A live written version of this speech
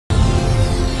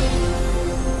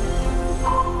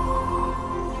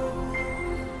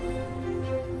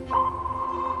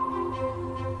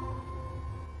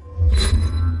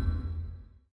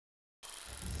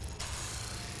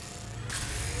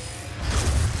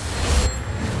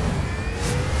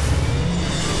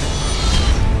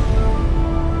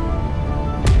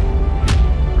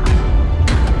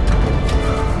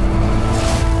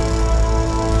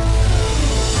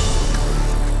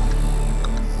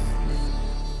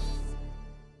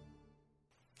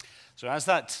So as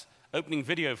that opening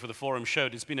video for the forum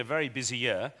showed, it's been a very busy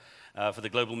year for the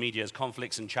global media as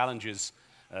conflicts and challenges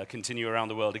continue around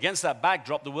the world. Against that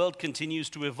backdrop, the world continues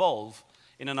to evolve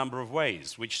in a number of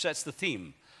ways, which sets the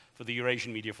theme for the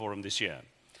Eurasian Media Forum this year.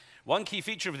 One key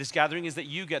feature of this gathering is that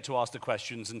you get to ask the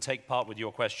questions and take part with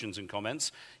your questions and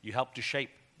comments. You help to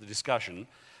shape the discussion.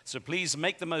 So please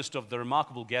make the most of the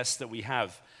remarkable guests that we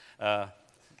have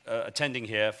attending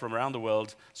here from around the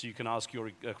world, so you can ask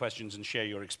your questions and share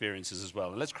your experiences as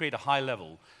well. And let's create a high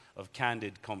level of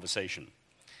candid conversation.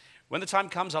 When the time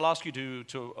comes, I'll ask you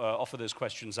to offer those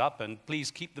questions up, and please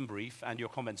keep them brief and your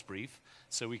comments brief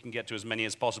so we can get to as many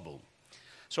as possible.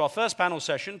 So our first panel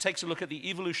session takes a look at the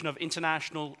evolution of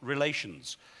international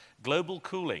relations, global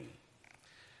cooling.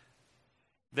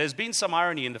 There's been some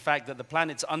irony in the fact that the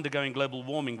planet's undergoing global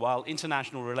warming while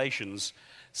international relations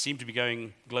seem to be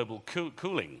going global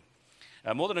cooling.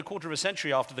 More than a quarter of a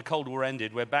century after the Cold War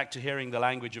ended, we're back to hearing the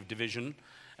language of division,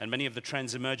 and many of the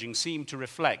trends emerging seem to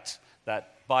reflect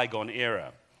that bygone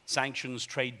era. Sanctions,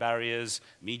 trade barriers,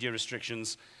 media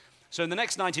restrictions. So in the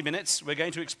next 90 minutes, we're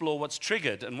going to explore what's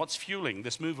triggered and what's fueling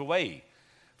this move away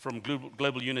from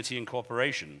global unity and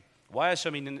cooperation. Why are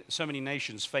so many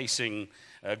nations facing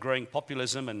growing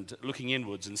populism and looking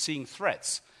inwards and seeing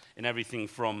threats in everything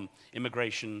from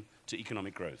immigration to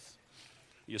economic growth?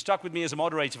 You're stuck with me as a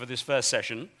moderator for this first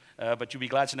session, but you'll be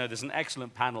glad to know there's an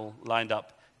excellent panel lined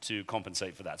up to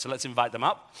compensate for that. So let's invite them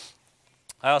up.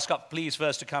 I ask up, please,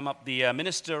 first to come up the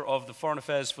Minister of the Foreign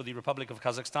Affairs for the Republic of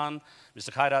Kazakhstan,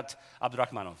 Mr. Khairat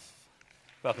Abdurakhmanov.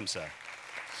 Welcome, sir.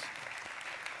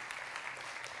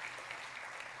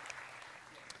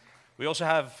 We also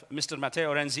have Mr.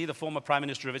 Matteo Renzi, the former Prime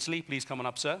Minister of Italy. Please come on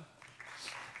up, sir.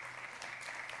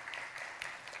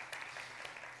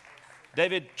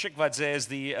 David Chikwadze is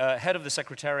the head of the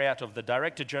Secretariat of the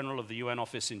Director General of the UN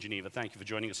Office in Geneva. Thank you for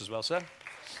joining us as well, sir.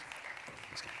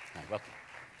 Welcome.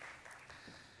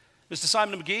 Mr.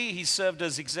 Simon McGee, he served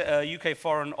as UK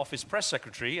Foreign Office Press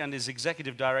Secretary and is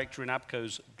Executive Director in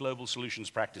APCO's Global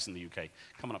Solutions Practice in the UK.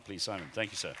 Come on up, please, Simon.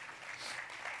 Thank you, sir.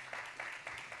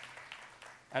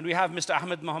 And we have Mr.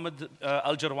 Ahmed Mohammed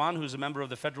Al-Jarwan, who's a member of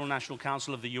the Federal National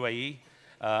Council of the UAE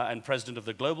and President of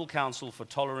the Global Council for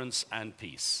Tolerance and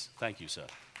Peace. Thank you, sir.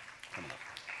 Come on up.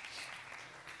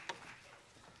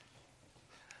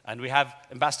 And we have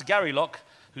Ambassador Gary Locke,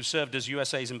 who served as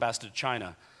USA's ambassador to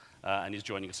China, and is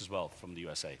joining us as well from the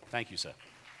USA. Thank you, sir.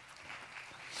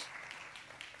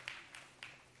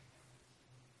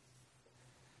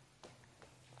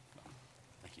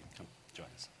 Thank you. Come join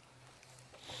us.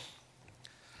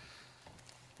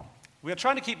 We are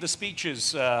trying to keep the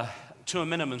speeches to a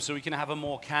minimum so we can have a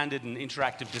more candid and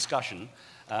interactive discussion.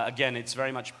 Again, it's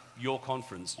very much your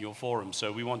conference, your forum,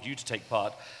 so we want you to take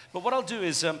part. But what I'll do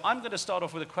is I'm going to start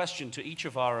off with a question to each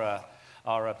of our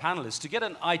panelists to get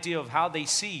an idea of how they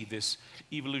see this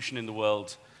evolution in the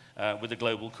world with the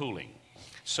global cooling.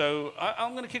 So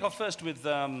I'm going to kick off first with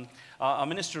our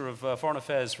Minister of Foreign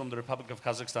Affairs from the Republic of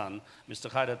Kazakhstan, Mr.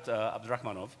 Khairat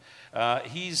Abdurakhmanov.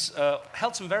 He's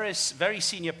held some very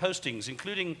senior postings,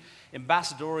 including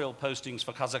ambassadorial postings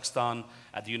for Kazakhstan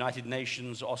at the United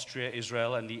Nations, Austria,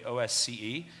 Israel, and the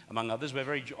OSCE, among others. We're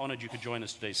very honored you could join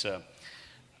us today, sir.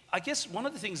 I guess one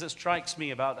of the things that strikes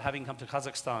me about having come to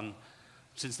Kazakhstan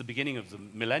since the beginning of the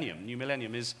millennium, new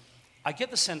millennium, is I get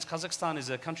the sense Kazakhstan is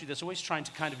a country that's always trying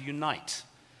to kind of unite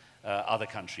other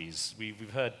countries.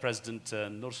 We've heard President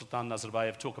Nursultan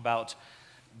Nazarbayev talk about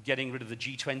getting rid of the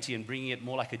G20 and bringing it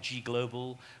more like a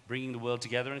G-Global, bringing the world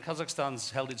together, and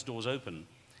Kazakhstan's held its doors open.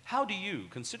 How do you,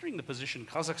 considering the position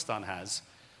Kazakhstan has,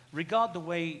 regard the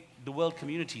way the world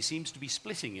community seems to be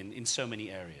splitting in so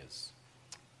many areas?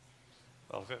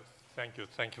 Well, thank you.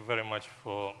 Thank you very much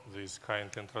for this kind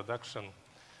introduction.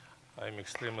 I'm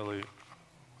extremely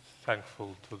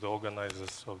thankful to the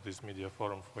organizers of this media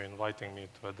forum for inviting me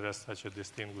to address such a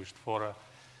distinguished fora.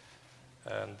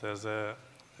 And as a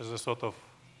sort of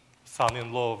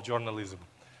son-in-law of journalism,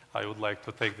 I would like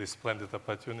to take this splendid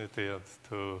opportunity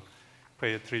to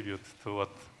pay a tribute to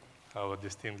what our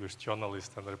distinguished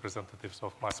journalists and representatives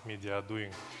of mass media are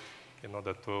doing in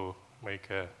order to make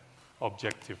an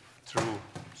objective, true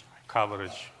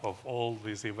coverage of all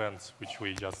these events which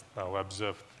we just now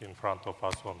observed in front of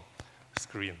us on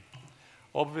screen.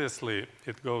 Obviously,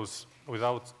 it goes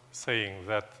without saying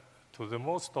that to the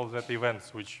most of the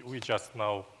events which we just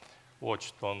now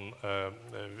watched on a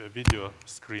video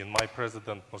screen, my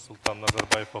president, Nursultan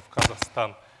Nazarbayev of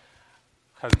Kazakhstan,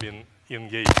 has been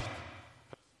engaged.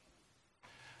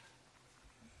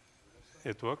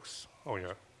 It works? Oh,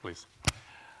 yeah, please.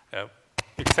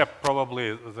 Except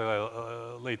probably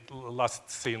the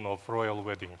last scene of royal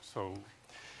wedding. So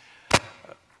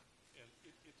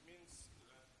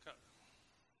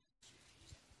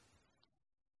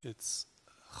It's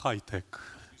high-tech.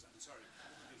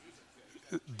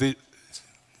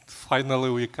 Finally,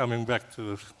 we're coming back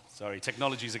to Sorry,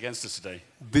 technology's against us today.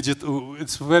 digital.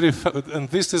 It's very, and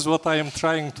this is what I am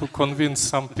trying to convince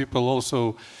some people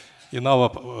also in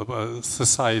our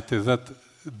society, that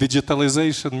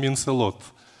digitalization means a lot.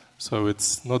 So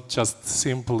it's not just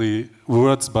simply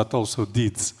words, but also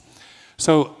deeds.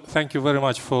 So thank you very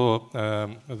much for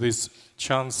this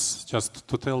chance just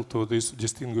to tell to this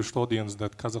distinguished audience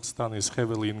that Kazakhstan is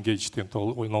heavily engaged in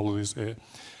all these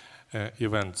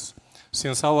events.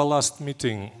 Since our last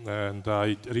meeting, and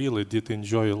I really did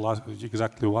enjoy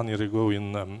exactly 1 year ago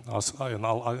in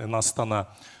Astana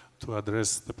to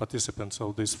address the participants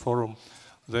of this forum,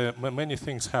 many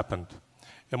things happened.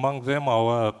 Among them,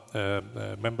 our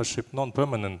membership,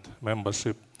 non-permanent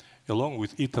membership, along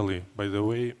with Italy, by the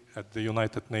way, at the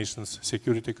United Nations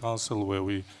Security Council, where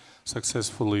we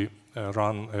successfully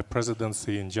ran a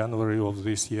presidency in January of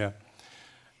this year.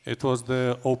 It was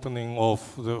the opening of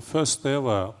the first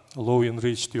ever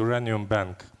low-enriched uranium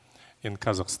bank in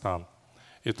Kazakhstan.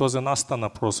 It was an Astana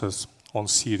process on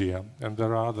Syria, and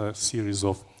there are other series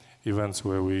of events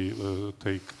where we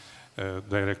take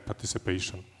direct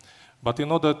participation. But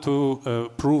in order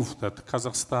to prove that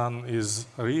Kazakhstan is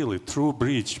really true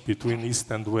bridge between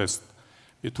East and West,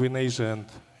 between Asia and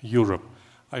Europe,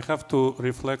 I have to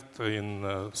reflect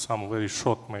in some very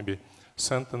short, maybe,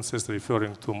 sentences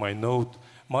referring to my note,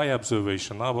 my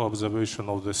observation, our observation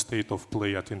of the state of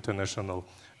play at international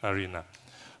arena.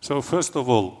 So first of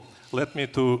all, let me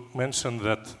to mention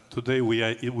that today we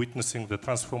are witnessing the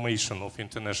transformation of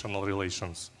international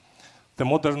relations. The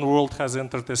modern world has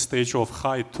entered a stage of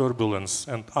high turbulence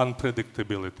and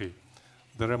unpredictability.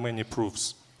 There are many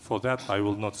proofs for that. I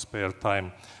will not spare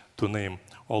time to name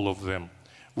all of them.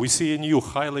 We see a new,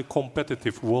 highly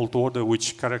competitive world order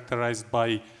which is characterized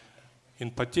by,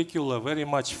 in particular, very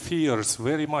much fierce,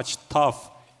 very much tough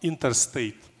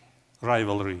interstate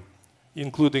rivalry,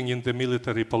 including in the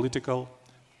military, political,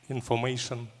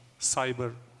 information,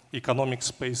 cyber, economic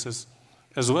spaces,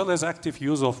 as well as active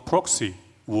use of proxy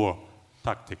war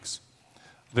tactics.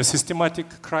 The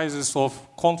systematic crisis of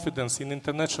confidence in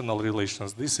international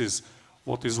relations, this is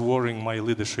what is worrying my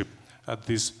leadership at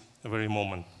this very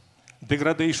moment.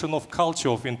 Degradation of culture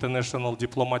of international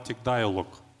diplomatic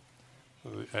dialogue.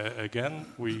 Again,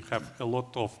 we have a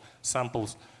lot of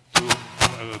samples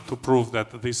to prove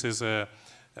that this is a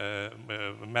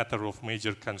matter of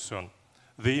major concern.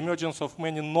 The emergence of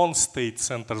many non-state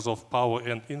centers of power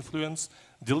and influence,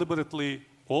 deliberately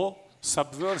or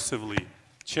subversively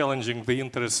challenging the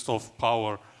interests of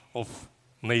power of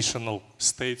national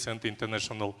states and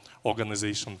international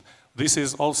organizations. This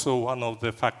is also one of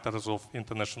the factors of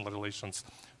international relations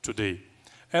today.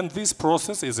 And this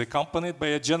process is accompanied by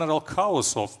a general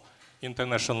chaos of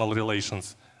international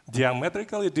relations,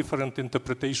 diametrically different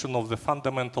interpretation of the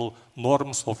fundamental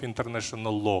norms of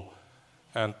international law.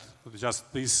 And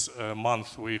just this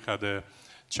month we had a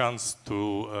chance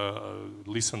to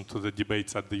listen to the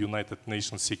debates at the United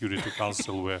Nations Security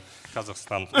Council where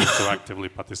Kazakhstan also actively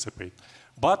participates.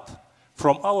 But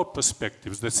from our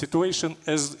perspectives, the situation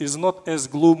is not as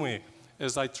gloomy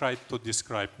as I tried to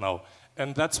describe now.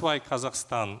 And that's why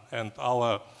Kazakhstan and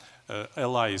our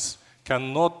allies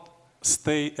cannot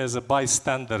stay as a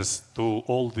bystanders to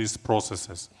all these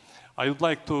processes. I would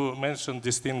like to mention,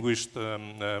 distinguished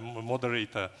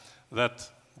moderator, that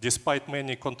despite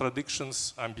many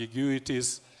contradictions,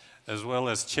 ambiguities, as well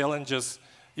as challenges,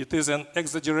 it is an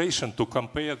exaggeration to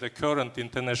compare the current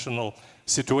international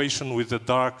situation with the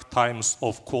dark times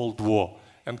of Cold War.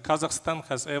 And Kazakhstan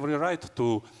has every right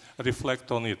to reflect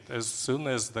on it. As soon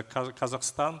as the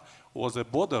Kazakhstan was a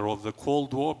border of the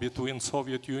Cold War between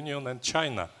Soviet Union and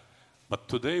China. But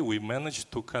today we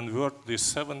managed to convert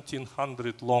this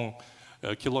 1,700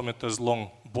 kilometers long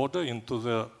border into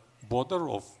the border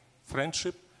of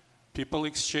friendship, people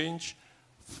exchange,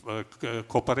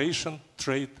 cooperation,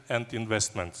 trade, and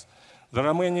investments. There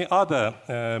are many other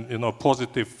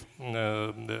positive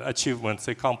achievements,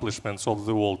 accomplishments of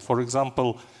the world. For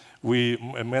example, we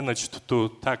managed to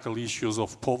tackle issues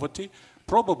of poverty,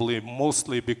 probably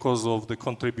mostly because of the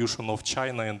contribution of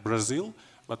China and Brazil,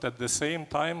 but at the same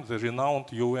time, the renowned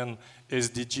UN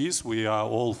SDGs we are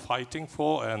all fighting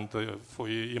for and for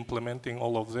implementing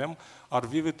all of them are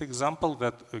vivid example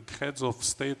that heads of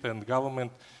state and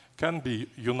government can be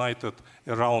united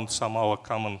around some of our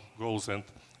common goals and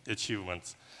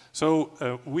achievements.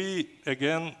 So we,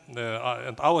 again,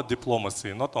 and our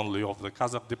diplomacy, not only of the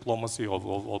Kazakh diplomacy,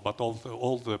 but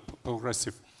all the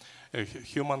progressive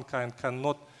humankind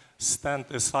cannot stand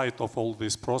aside of all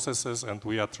these processes, and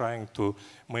we are trying to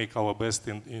make our best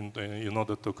in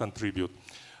order to contribute.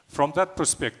 From that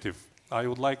perspective, I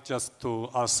would like just to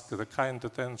ask the kind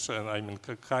attention,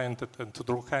 to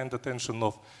draw kind attention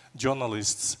of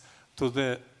journalists to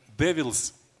the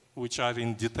devils which are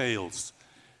in details.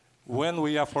 When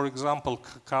we are, for example,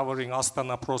 covering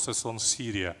Astana process on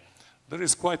Syria, there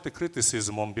is quite a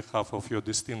criticism on behalf of your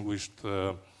distinguished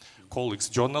colleagues,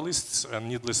 journalists, and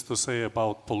needless to say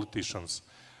about politicians.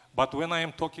 But when I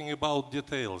am talking about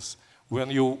details, when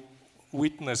you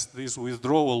witness this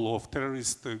withdrawal of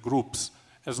terrorist groups,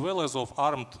 as well as of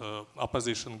armed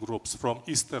opposition groups from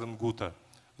eastern Ghouta,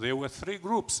 there were three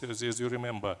groups, as you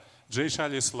remember, Jaish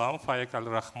al-Islam, Fayaq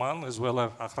al-Rahman, as well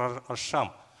as Ahrar al-Sham.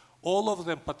 All of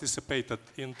them participated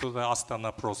into the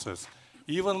Astana process.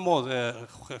 Even more, the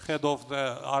head of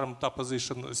the armed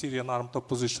opposition, Syrian armed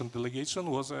opposition delegation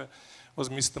was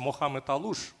Mr. Mohammed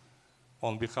Aloush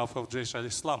on behalf of Jaish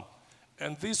al-Islam.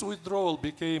 And this withdrawal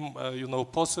became,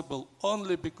 possible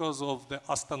only because of the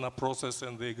Astana process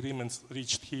and the agreements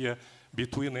reached here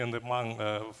between and among,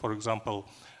 for example,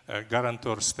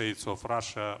 guarantor states of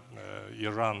Russia,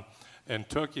 Iran, and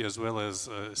Turkey, as well as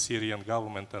Syrian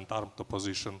government and armed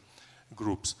opposition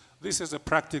groups. This is a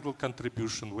practical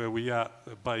contribution where we are,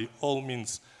 by all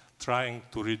means, trying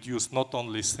to reduce not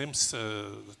only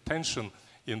tension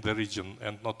in the region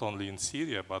and not only in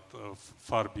Syria, but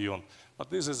far beyond.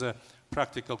 But this is a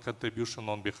practical contribution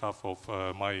on behalf of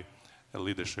my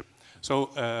leadership.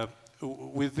 So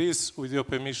with this, with your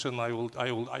permission,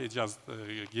 I just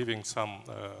giving some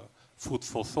food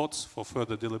for thoughts for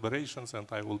further deliberations, and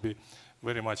I will be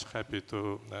very much happy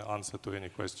to answer to any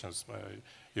questions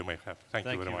you may have. Thank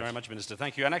you very much. Thank you very much, Minister.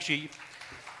 Thank you. And actually,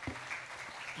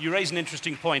 you raise an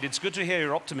interesting point. It's good to hear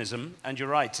your optimism, and you're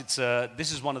right.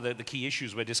 This is one of the key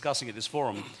issues we're discussing at this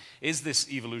forum, is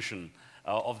this evolution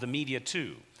of the media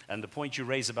too. And the point you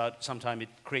raise about sometimes it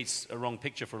creates a wrong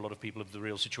picture for a lot of people of the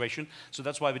real situation. So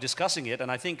that's why we're discussing it.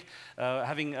 And I think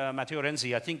having Matteo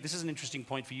Renzi, I think this is an interesting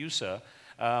point for you, sir,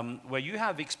 where you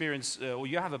have experience, or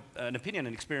you have an opinion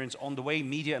and experience on the way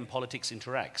media and politics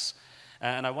interacts.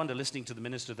 And I wonder, listening to the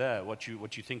minister there, what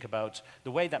you think about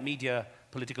the way that media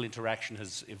political interaction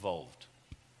has evolved.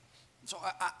 So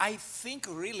I think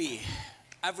really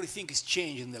everything has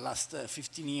changed in the last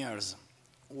 15 years.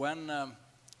 When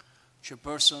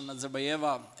Chairperson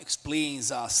Nazarbayeva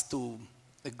explains us to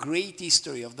the great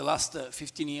history of the last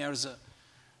 15 years,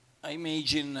 I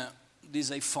imagine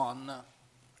this iPhone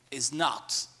is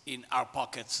not in our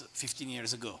pockets 15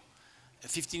 years ago.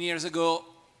 15 years ago,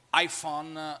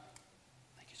 iPhone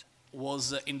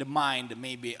was in the mind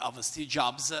maybe of Steve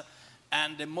Jobs,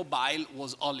 and the mobile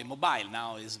was only mobile.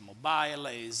 Now is mobile,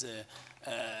 is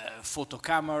photo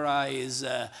camera, is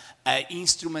an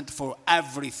instrument for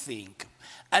everything.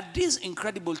 And this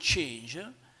incredible change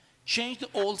changed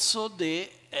also the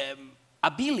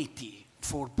ability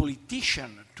for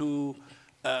politicians to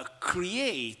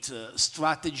create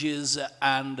strategies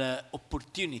and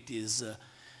opportunities.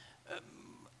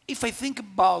 If I think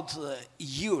about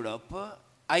Europe,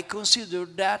 I consider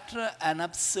that an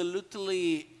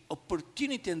absolutely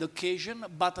opportunity and occasion,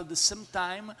 but at the same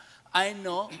time, I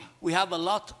know we have a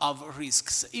lot of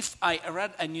risks. If I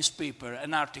read a newspaper,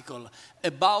 an article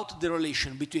about the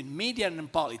relation between media and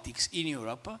politics in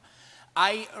Europe,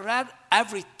 I read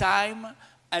every time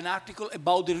an article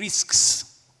about the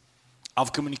risks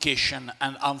of communication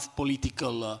and of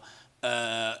political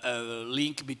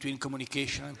link between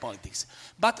communication and politics.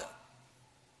 But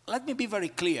let me be very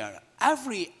clear.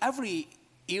 Every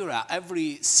era,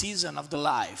 every season of the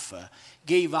life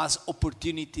gave us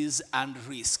opportunities and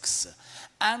risks.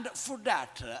 And for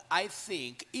that, I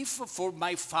think if for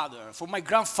my father, for my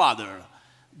grandfather,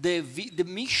 the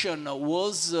mission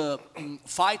was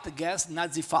fight against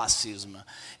Nazi fascism,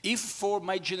 if for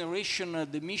my generation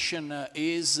the mission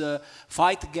is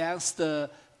fight against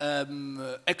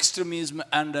extremism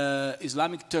and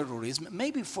Islamic terrorism,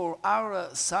 maybe for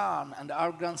our son and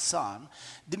our grandson,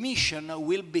 the mission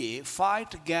will be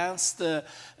fight against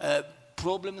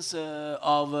problems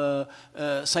of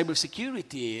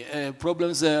cybersecurity,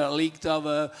 problems linked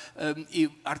of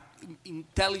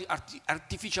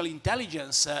artificial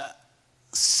intelligence.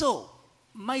 So,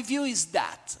 my view is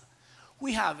that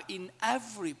we have in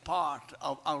every part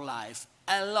of our life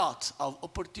a lot of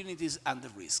opportunities and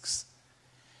risks.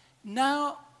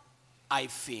 Now, I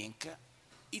think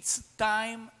it's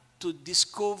time to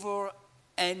discover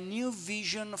a new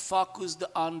vision focused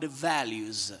on the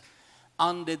values,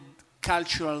 on the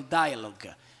cultural dialogue.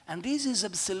 And this is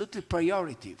absolutely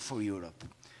priority for Europe.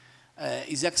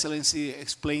 His Excellency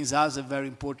explains us a very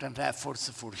important efforts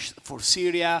for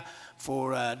Syria,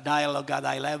 for dialogue at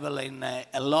high level in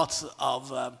a lot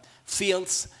of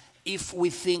fields. if we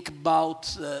think about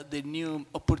the new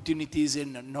opportunities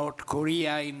in North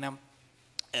Korea, in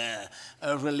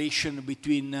a relation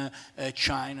between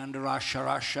China and Russia,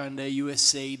 Russia and the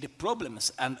USA, the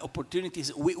problems and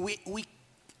opportunities, we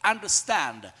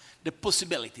understand the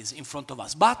possibilities in front of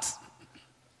us. But,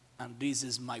 and this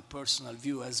is my personal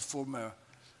view as former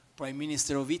Prime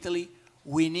Minister of Italy,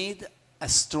 we need a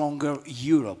stronger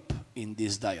Europe in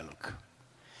this dialogue.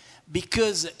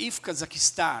 Because if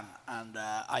Kazakhstan, and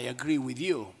I agree with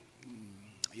you,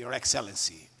 Your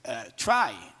Excellency,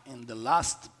 try in the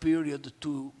last period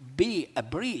to be a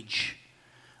bridge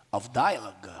of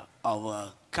dialogue,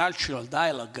 of cultural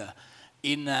dialogue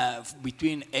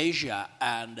between Asia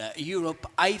and Europe,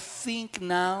 I think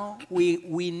now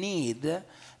we need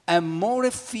a more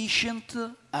efficient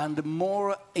and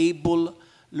more able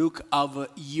look of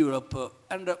Europe.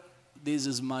 And this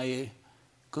is my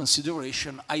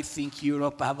consideration. I think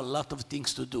Europe have a lot of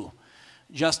things to do.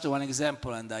 Just one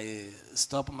example, and I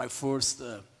stop my first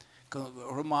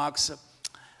remarks.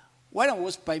 When I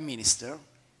was Prime Minister,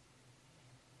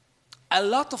 a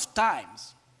lot of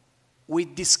times we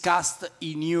discussed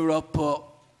in Europe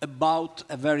about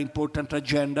a very important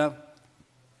agenda,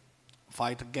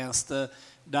 fight against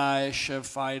Daesh,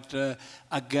 fight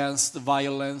against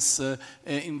violence,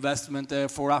 investment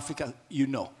for Africa. You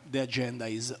know, the agenda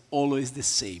is always the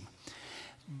same.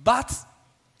 But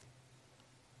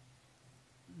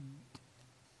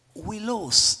we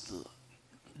lost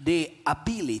the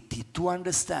ability to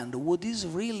understand what is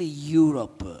really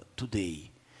Europe today.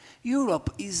 Europe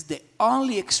is the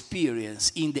only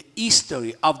experience in the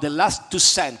history of the last 2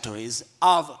 centuries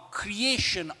of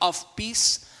creation of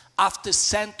peace after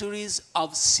centuries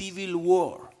of civil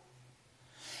war.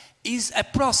 Is a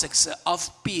process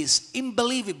of peace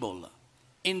unbelievable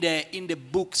in the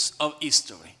books of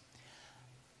history.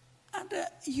 And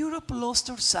Europe lost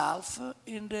herself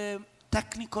in the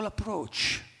technical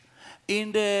approach,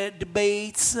 in the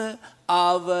debates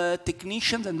of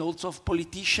technicians and also of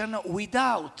politicians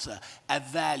without a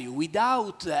value,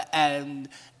 without a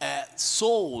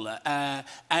soul, a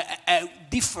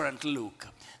different look.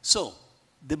 So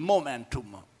the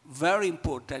momentum, very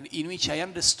important, in which I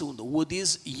understood what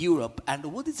is Europe and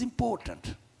what is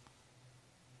important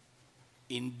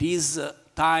in this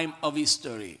time of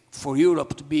history for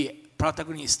Europe to be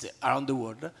protagonist around the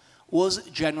world, was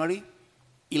January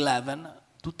 11,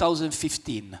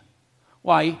 2015.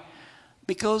 Why?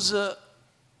 Because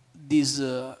this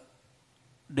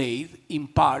day in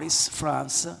Paris,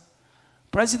 France,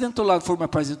 President Hollande, former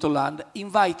President Hollande,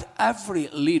 invite every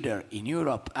leader in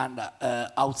Europe and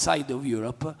outside of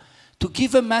Europe to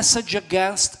give a message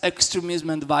against extremism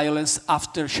and violence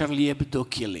after Charlie Hebdo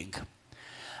killing.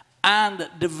 And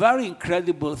the very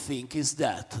incredible thing is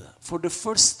that for the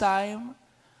first time,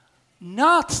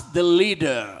 not the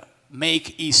leader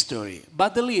make history,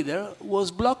 but the leader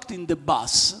was blocked in the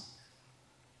bus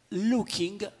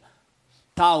looking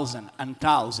thousands and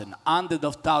thousands, hundreds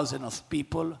of thousands of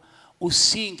people who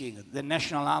singing the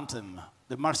national anthem,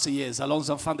 the Marseillaise, Allons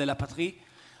enfants de la patrie,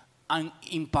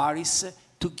 in Paris,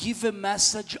 to give a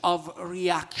message of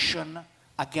reaction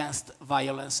against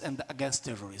violence and against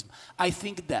terrorism. I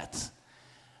think that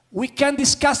we can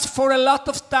discuss for a lot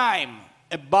of time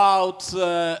about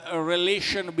a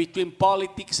relation between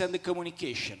politics and the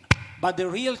communication. But the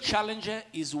real challenge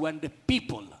is when the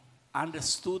people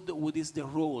understood what is the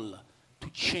role to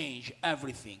change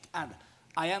everything. And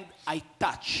I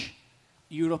touch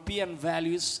European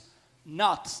values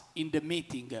not in the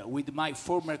meeting with my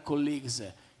former colleagues,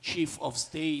 chief of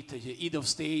state,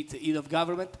 head of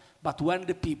government, but when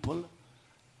the people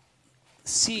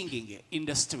singing in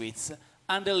the streets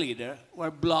and the leader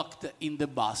were blocked in the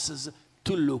buses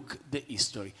to look the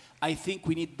history. I think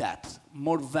we need that,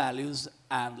 more values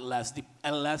and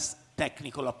less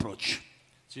technical approach.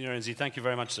 Signor Renzi, thank you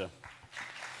very much, sir.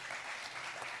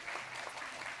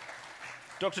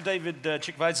 Dr. David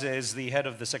Chikvadze is the head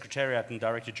of the Secretariat and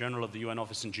Director General of the UN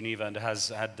Office in Geneva and has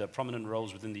had prominent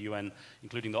roles within the UN,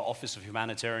 including the Office of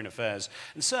Humanitarian Affairs.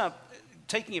 And sir,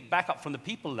 taking it back up from the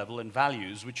people level and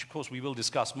values, which of course we will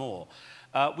discuss more,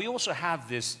 we also have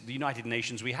the United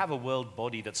Nations. We have a world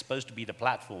body that's supposed to be the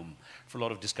platform for a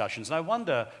lot of discussions. And I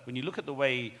wonder, when you look at the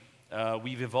way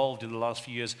we've evolved in the last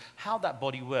few years, how that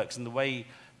body works and the way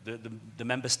the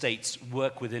member states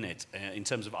work within it in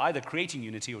terms of either creating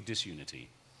unity or disunity.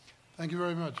 Thank you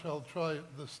very much. I'll try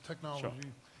this technology. Sure.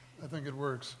 I think it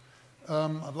works.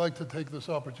 I'd like to take this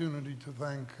opportunity to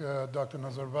thank Dr.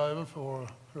 Nazarbayeva for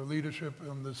her leadership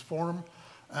in this forum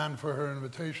and for her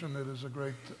invitation. It is a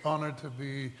great honor to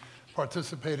be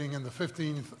participating in the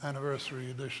 15th anniversary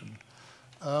edition.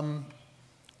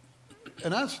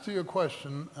 in answer to your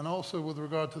question, and also with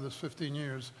regard to this 15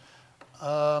 years,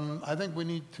 I think we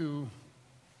need to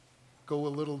go a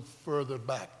little further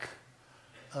back.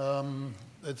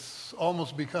 It's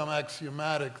almost become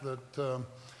axiomatic that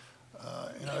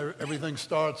everything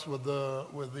starts with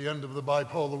the end of the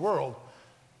bipolar world.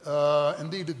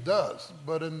 Indeed, it does.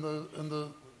 But in the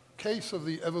case of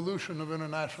the evolution of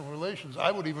international relations, I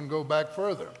would even go back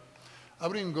further. I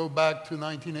would even go back to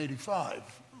 1985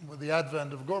 with the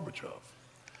advent of Gorbachev.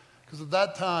 Because at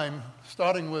that time,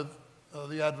 starting with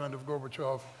the advent of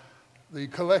Gorbachev, the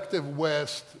collective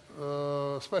West,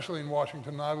 especially in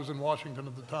Washington, I was in Washington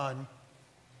at the time,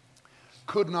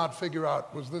 could not figure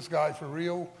out, was this guy for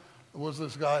real? Was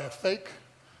this guy a fake?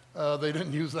 They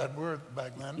didn't use that word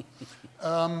back then.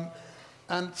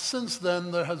 And since then,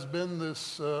 there has been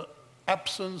this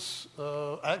absence,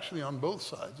 actually on both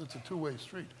sides, it's a two-way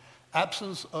street,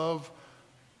 absence of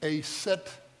a set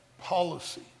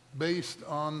policy based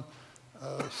on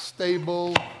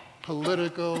stable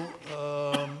political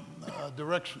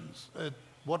directions.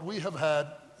 What we have had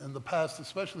in the past,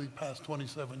 especially the past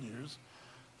 27 years,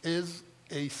 is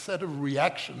a set of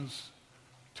reactions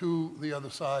to the other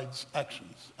side's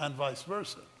actions, and vice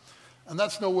versa. And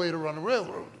that's no way to run a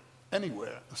railroad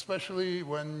anywhere, especially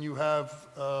when you have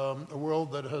a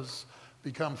world that has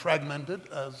become fragmented,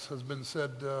 as has been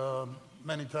said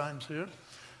many times here.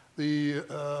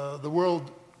 The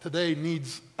world today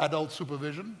needs adult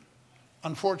supervision.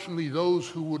 Unfortunately, those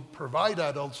who would provide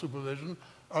adult supervision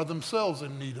are themselves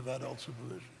in need of adult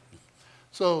supervision.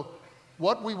 So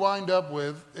what we wind up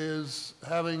with is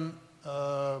having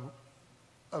a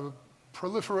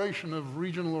proliferation of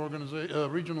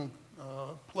regional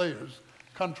players,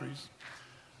 countries,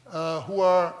 who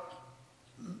are,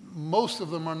 most of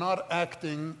them are not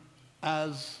acting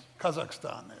as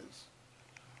Kazakhstan is.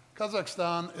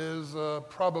 Kazakhstan is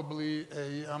probably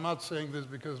I'm not saying this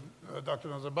because Dr.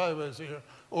 Nazarbayeva is here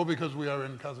or because we are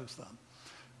in Kazakhstan,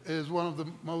 is one of the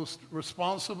most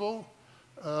responsible,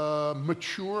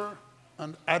 mature,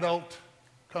 and adult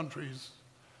countries,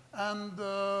 and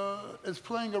is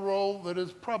playing a role that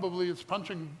is probably, it's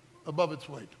punching above its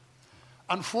weight.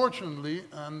 Unfortunately,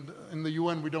 and in the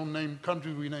UN we don't name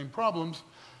countries, we name problems,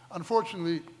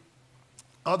 unfortunately,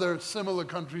 other similar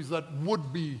countries that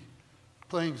would be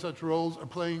playing such roles are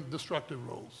playing destructive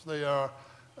roles. They are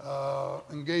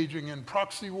engaging in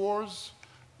proxy wars.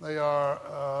 They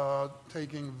are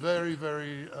taking very,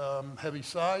 very heavy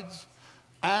sides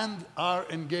and are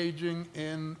engaging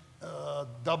in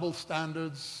double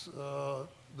standards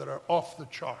that are off the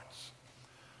charts.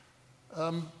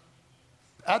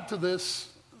 Add to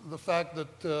this the fact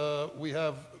that we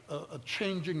have a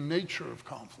changing nature of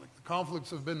conflict. The conflicts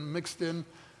have been mixed in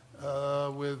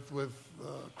with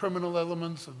criminal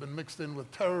elements, have been mixed in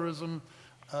with terrorism.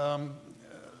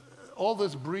 All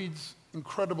this breeds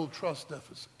incredible trust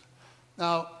deficit.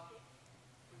 Now,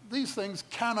 these things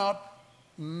cannot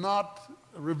not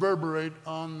reverberate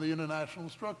on the international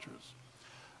structures,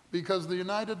 because the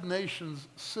United Nations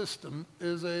system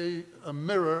is a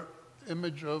mirror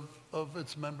image of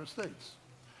its member states.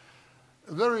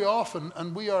 Very often,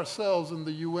 and we ourselves in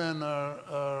the UN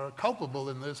are culpable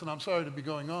in this, and I'm sorry to be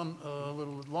going on a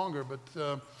little bit longer, but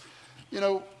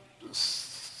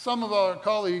some of our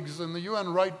colleagues in the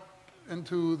UN write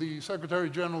into the Secretary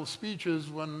General's speeches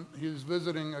when he's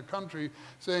visiting a country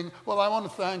saying, well, I want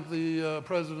to thank the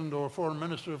President or Foreign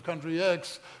Minister of country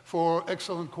X for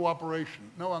excellent cooperation.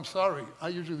 No, I'm sorry, I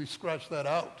usually scratch that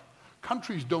out.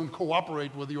 Countries don't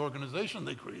cooperate with the organization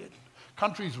they created.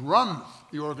 Countries run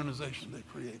the organization they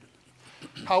created.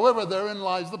 However, therein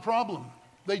lies the problem.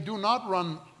 They do not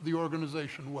run the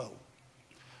organization well.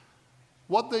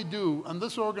 What they do, and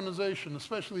this organization,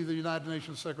 especially the United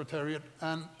Nations Secretariat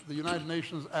and the United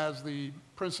Nations as the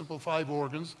principal 5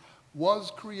 organs,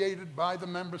 was created by the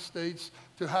member states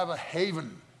to have a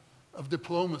haven of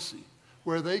diplomacy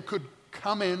where they could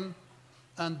come in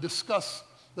and discuss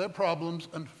their problems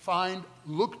and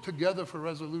look together for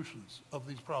resolutions of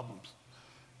these problems.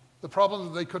 The problems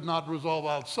that they could not resolve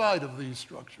outside of these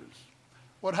structures.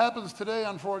 What happens today,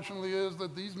 unfortunately, is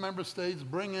that these member states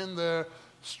bring in their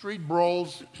street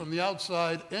brawls from the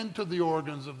outside into the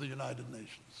organs of the United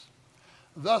Nations.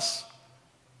 Thus,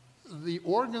 the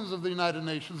organs of the United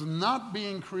Nations not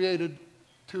being created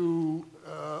to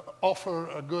offer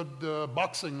a good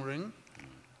boxing ring,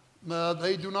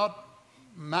 they do not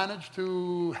manage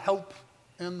to help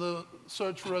in the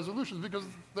search for resolutions, because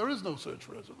there is no search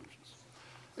for resolutions.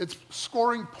 It's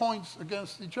scoring points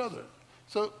against each other.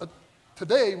 So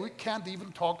today, we can't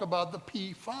even talk about the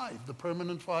P5, the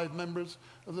permanent 5 members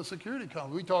of the Security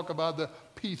Council. We talk about the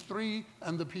P3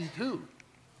 and the P2.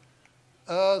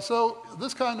 So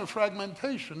this kind of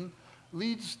fragmentation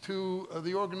leads to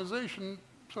the organization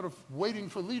sort of waiting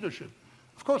for leadership.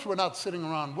 Of course, we're not sitting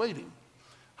around waiting.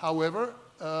 However,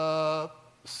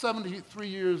 73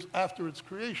 years after its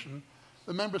creation,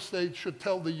 the member states should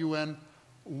tell the UN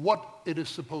what it is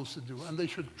supposed to do, and they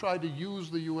should try to use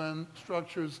the UN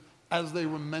structures as they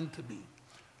were meant to be.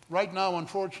 Right now,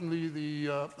 unfortunately,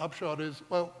 the upshot is,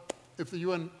 well, if the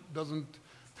UN doesn't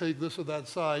take this or that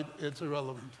side, it's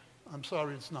irrelevant. I'm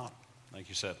sorry, it's not. Thank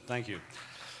you, sir. Thank you.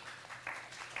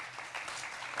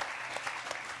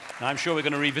 Now, I'm sure we're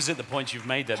going to revisit the points you've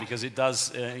made there because it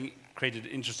does create an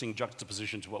interesting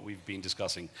juxtaposition to what we've been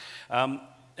discussing.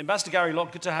 Ambassador Gary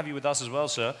Locke, good to have you with us as well,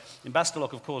 sir. Ambassador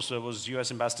Locke, of course, was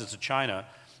US ambassador to China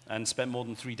and spent more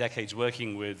than 3 decades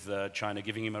working with China,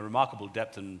 giving him a remarkable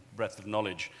depth and breadth of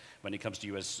knowledge when it comes to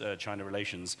US-China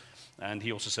relations. And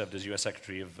he also served as US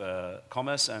Secretary of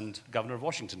Commerce and Governor of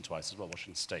Washington twice as well,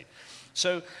 Washington State.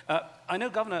 So I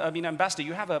know, Ambassador,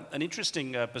 you have an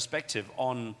interesting perspective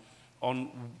on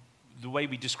the way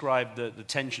we describe the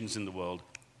tensions in the world,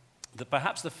 that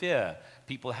perhaps the fear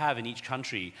people have in each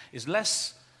country is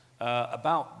less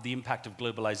about the impact of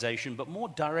globalization, but more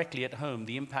directly at home,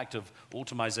 the impact of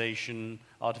automation,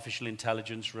 artificial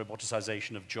intelligence,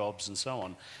 roboticization of jobs, and so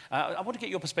on. I want to get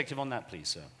your perspective on that, please,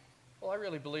 sir. Well, I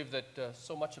really believe that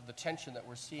so much of the tension that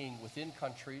we're seeing within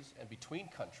countries and between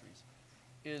countries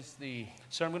is the...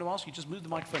 Sir, I'm going to ask you, just move the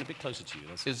microphone a bit closer to you.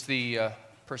 Is the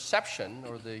perception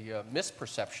or the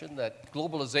misperception that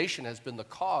globalization has been the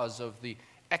cause of the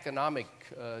economic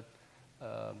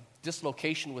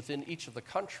dislocation within each of the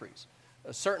countries.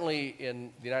 Certainly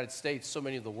in the United States, so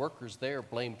many of the workers there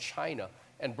blame China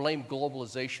and blame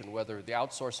globalization, whether the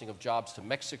outsourcing of jobs to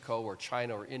Mexico or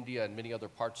China or India and many other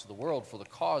parts of the world for the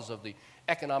cause of the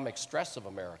economic stress of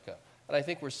America. And I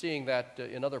think we're seeing that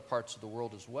in other parts of the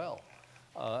world as well.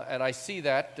 And I see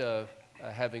that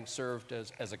having served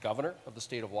as a governor of the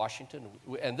state of Washington,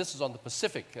 and this is on the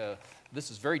Pacific.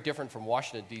 This is very different from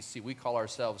Washington, D.C. We call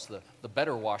ourselves the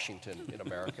better Washington in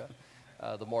America,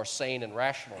 the more sane and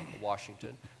rational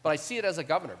Washington. But I see it as a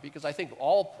governor because I think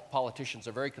all politicians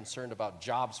are very concerned about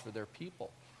jobs for their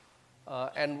people.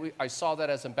 And I saw that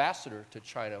as ambassador to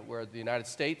China, where the United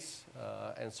States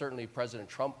and certainly President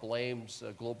Trump blames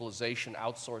globalization,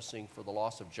 outsourcing for the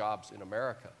loss of jobs in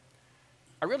America.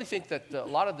 I really think that a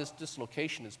lot of this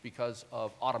dislocation is because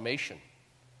of automation,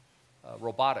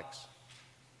 robotics.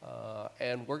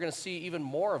 And we're going to see even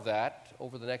more of that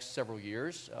over the next several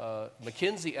years.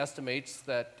 McKinsey estimates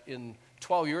that in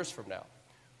 12 years from now,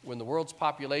 when the world's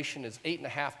population is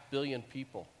 8.5 billion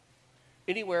people,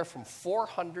 anywhere from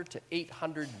 400 to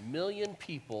 800 million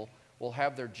people will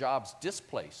have their jobs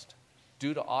displaced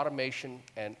due to automation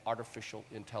and artificial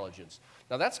intelligence.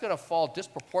 Now that's going to fall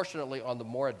disproportionately on the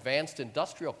more advanced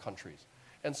industrial countries.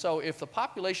 And so if the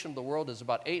population of the world is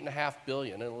about 8.5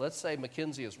 billion, and let's say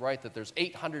McKinsey is right that there's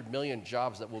 800 million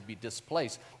jobs that will be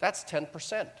displaced, that's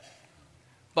 10%.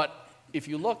 But if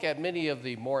you look at many of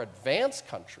the more advanced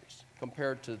countries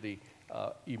compared to the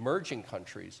emerging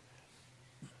countries,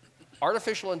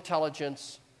 artificial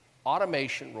intelligence,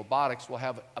 automation, robotics will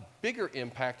have a bigger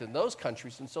impact in those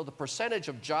countries, and so the percentage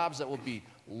of jobs that will be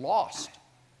lost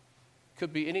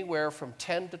could be anywhere from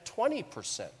 10 to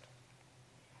 20%.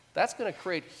 That's going to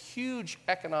create huge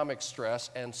economic stress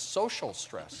and social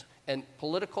stress and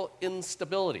political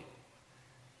instability,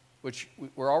 which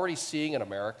we're already seeing in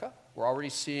America, we're already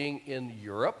seeing in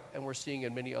Europe, and we're seeing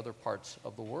in many other parts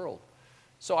of the world.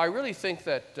 So I really think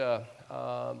that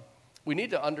we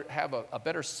need to have a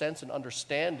better sense and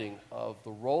understanding of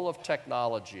the role of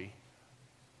technology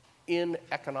in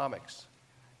economics.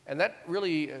 And that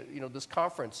really, this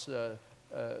conference,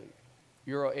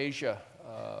 Eurasia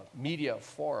Media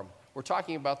Forum, we're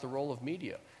talking about the role of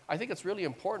media. I think it's really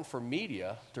important for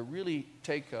media to really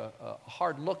take a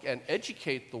hard look and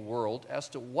educate the world as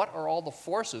to what are all the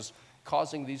forces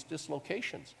causing these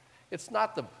dislocations. It's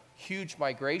not the huge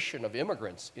migration of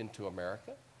immigrants into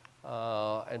America.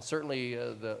 And certainly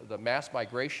the mass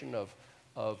migration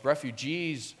of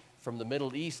refugees from the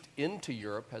Middle East into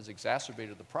Europe has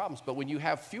exacerbated the problems. But when you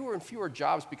have fewer and fewer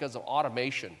jobs because of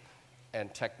automation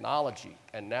and technology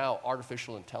and now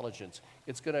artificial intelligence,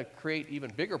 it's going to create even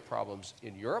bigger problems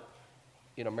in Europe,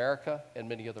 in America, and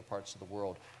many other parts of the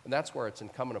world. And that's where it's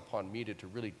incumbent upon media to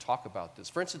really talk about this.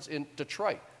 For instance, in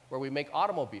Detroit, where we make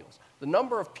automobiles, the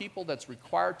number of people that's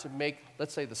required to make,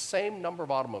 let's say, the same number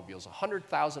of automobiles,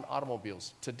 100,000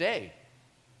 automobiles today,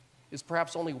 is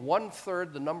perhaps only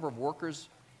 1/3 the number of workers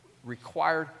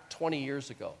required 20 years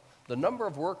ago. The number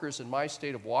of workers in my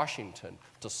state of Washington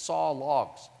to saw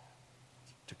logs,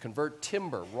 to convert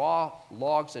timber, raw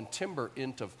logs and timber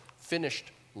into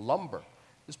finished lumber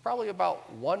is probably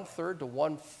about 1/3 to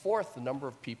 1/4 the number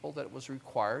of people that was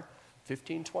required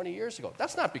 15, 20 years ago.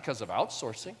 That's not because of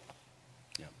outsourcing.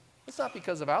 Yeah. It's not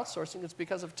because of outsourcing, it's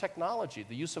because of technology,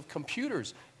 the use of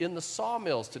computers in the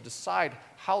sawmills to decide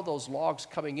how those logs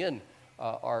coming in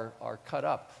are cut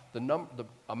up. The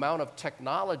amount of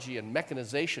technology and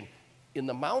mechanization in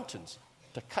the mountains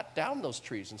to cut down those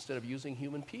trees instead of using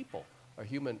human people or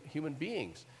human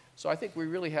beings. So I think we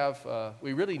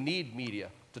really need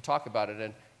media to talk about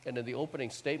it. And in the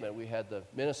opening statement, we had the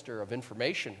Minister of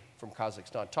Information from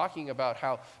Kazakhstan talking about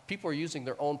how people are using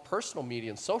their own personal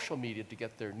media and social media to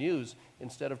get their news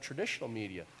instead of traditional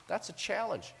media. That's a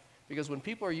challenge, because when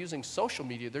people are using social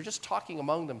media, they're just talking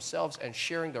among themselves and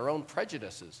sharing their own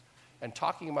prejudices and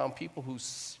talking among people who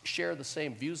share the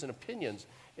same views and opinions.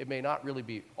 It may not really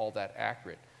be all that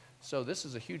accurate. So this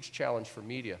is a huge challenge for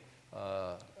media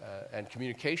and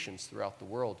communications throughout the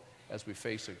world as we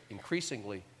face an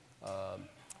increasingly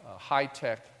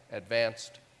high-tech,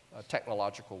 advanced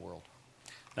technological world.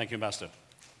 Thank you, Ambassador.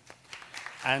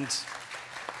 And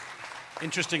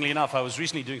interestingly enough, I was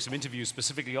recently doing some interviews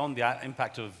specifically on the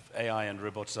impact of AI and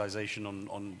roboticization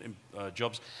on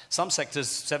jobs. Some sectors,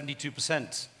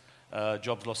 72%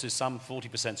 jobs losses, some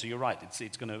 40%, so you're right,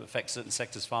 it's going to affect certain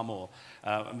sectors far more.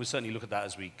 And we'll certainly look at that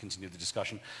as we continue the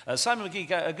discussion. Simon McGee,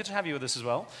 good to have you with us as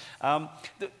well.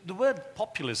 The word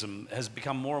populism has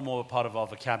become more and more a part of our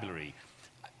vocabulary.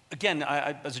 Again,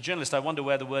 as a journalist, I wonder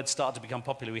where the words start to become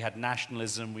popular. We had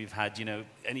nationalism, we've had,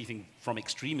 anything from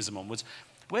extremism onwards.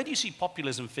 Where do you see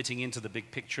populism fitting into the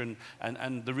big picture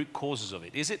and the root causes of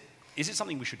it? Is it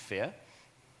something we should fear?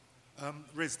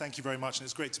 Riz, thank you very much, and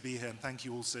it's great to be here. And thank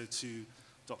you also to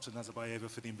Dr. Nazarbayeva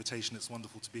for the invitation. It's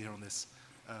wonderful to be here on this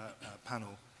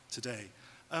panel today.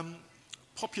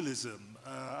 Populism,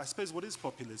 I suppose, what is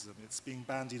populism? It's being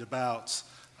bandied about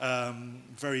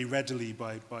very readily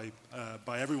by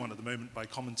everyone at the moment, by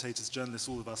commentators, journalists,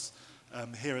 all of us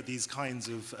here at these kinds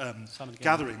of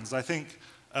gatherings. I think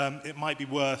it might be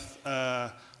worth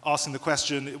asking the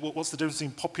question, what's the difference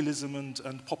between populism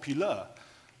and popular?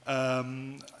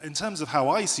 In terms of how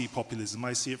I see populism,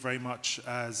 I see it very much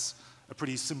as a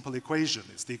pretty simple equation.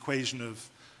 It's the equation of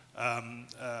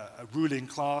a ruling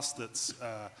class that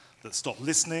stopped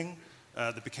listening,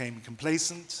 that became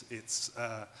complacent. It's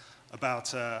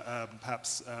about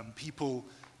perhaps people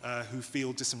who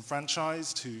feel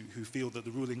disenfranchised, who feel that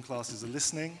the ruling classes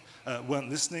weren't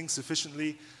listening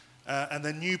sufficiently, and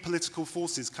then new political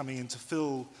forces coming in to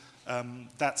fill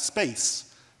that space.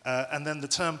 And then the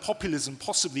term populism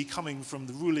possibly coming from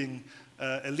the ruling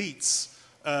elites,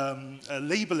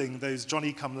 labeling those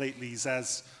Johnny-come-latelys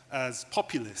as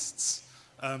populists.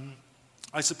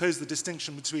 I suppose the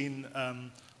distinction between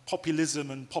populism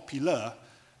and popular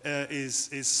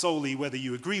is solely whether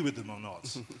you agree with them or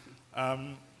not.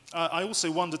 I also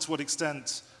wonder to what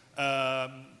extent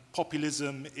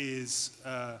populism is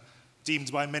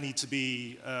deemed by many to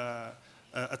be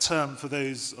a term for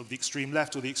those of the extreme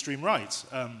left or the extreme right.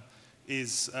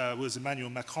 Was Emmanuel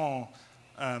Macron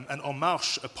and En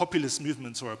Marche a populist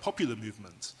movement or a popular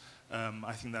movement?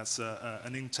 I think that's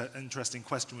an interesting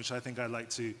question, which I think I'd like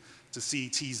to see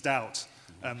teased out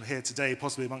here today,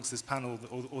 possibly amongst this panel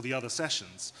or the other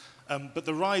sessions. But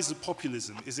the rise of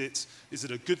populism, is it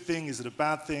a good thing? Is it a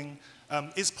bad thing?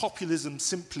 Is populism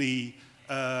simply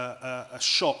a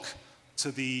shock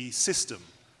to the system?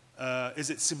 Is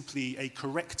it simply a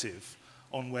corrective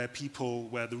on where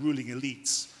the ruling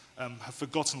elites have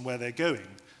forgotten where they're going?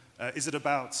 Is it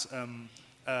about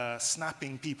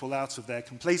snapping people out of their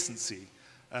complacency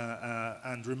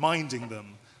and reminding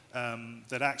them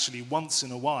that actually once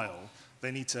in a while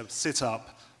they need to sit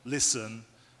up, listen,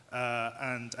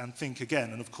 and think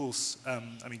again? And of course,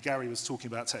 Gary was talking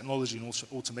about technology and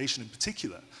automation in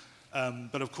particular,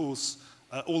 but of course,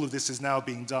 all of this is now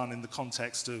being done in the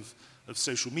context of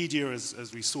social media,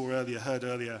 as we heard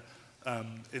earlier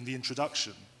in the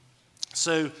introduction.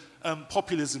 So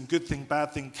populism, good thing,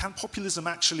 bad thing. Can populism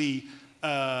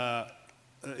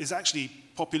is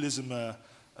populism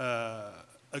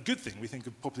a good thing? We think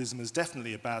of populism as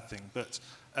definitely a bad thing, but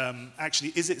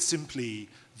actually, is it simply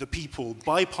the people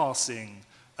bypassing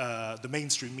the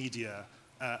mainstream media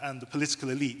and the political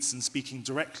elites and speaking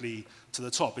directly to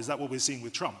the top? Is that what we're seeing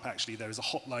with Trump? Actually, there is a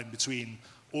hotline between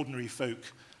ordinary folk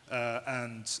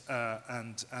and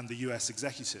the US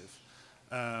executive.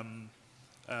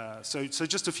 So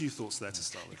just a few thoughts there to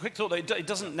start with. A quick thought, it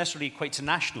doesn't necessarily equate to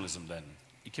nationalism then.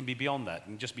 It can be beyond that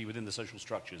and just be within the social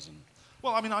structures.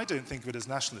 Well, I don't think of it as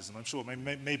nationalism. I'm sure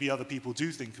maybe other people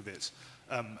do think of it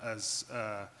as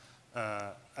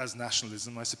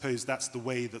nationalism. I suppose that's the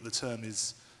way that the term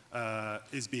is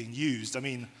being used.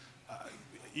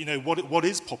 you know, what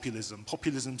is populism?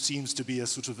 Populism seems to be a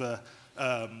sort of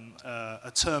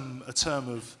a term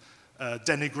of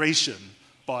denigration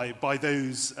by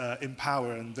those in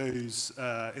power and those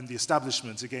in the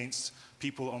establishment against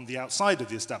people on the outside of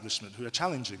the establishment who are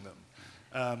challenging them.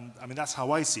 I mean, that's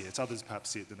how I see it. Others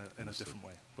perhaps see it in a different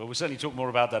way. Well, we'll certainly talk more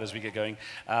about that as we get going.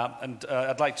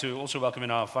 I'd like to also welcome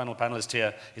in our final panelist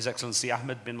here, His Excellency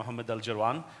Ahmed bin Mohammed Al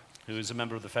Jarwan, who is a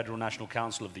member of the Federal National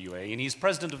Council of the UAE, and he's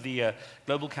president of the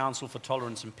Global Council for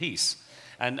Tolerance and Peace.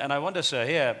 And I wonder, sir,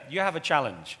 here, you have a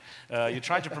challenge. You're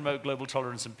trying to promote global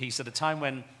tolerance and peace at a time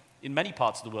when, in many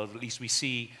parts of the world, at least, we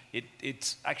see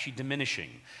it's actually diminishing.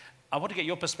 I want to get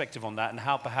your perspective on that and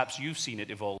how perhaps you've seen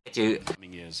it evolve in the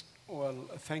coming years. Well,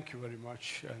 thank you very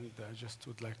much, and I just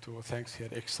would like to thank Her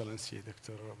Excellency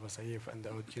Dr. Basayev and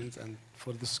the audience, and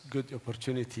for this good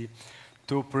opportunity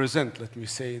to present, let me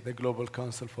say, the Global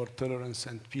Council for Tolerance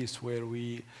and Peace, where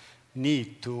we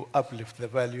need to uplift the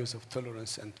values of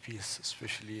tolerance and peace,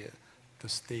 especially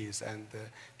these days. And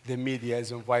the media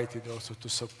is invited also to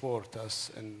support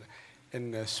us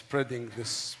in spreading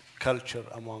this culture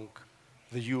among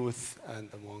the youth and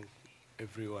among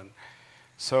everyone.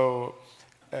 So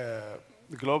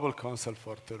the Global Council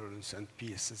for Tolerance and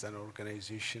Peace is an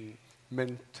organization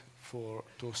meant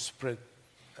to spread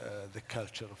the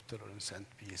culture of tolerance and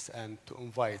peace, and to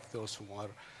invite those who are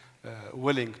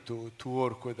willing to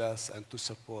work with us and to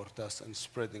support us in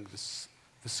spreading this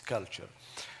culture.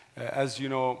 As you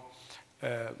know,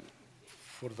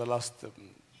 for the last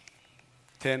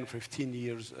 10, 15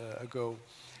 years ago,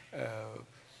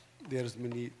 there's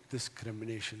many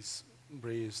discriminations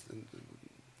raised, in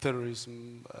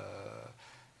terrorism,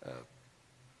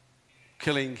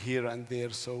 killing here and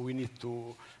there. So we need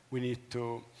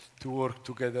to work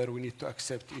together. We need to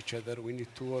accept each other. We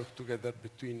need to work together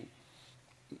between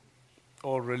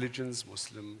all religions,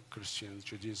 Muslim, Christian,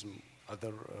 Judaism,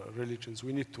 other religions.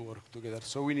 We need to work together.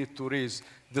 So we need to raise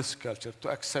this culture to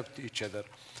accept each other.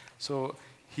 So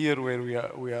here, where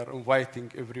we are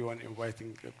inviting everyone,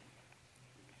 inviting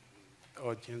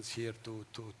audience here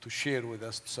to share with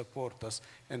us, to support us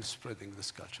in spreading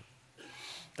this culture.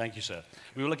 Thank you, sir.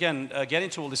 We will again get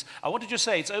into all this. I want to just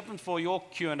say it's open for your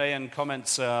Q&A and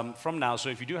comments from now. So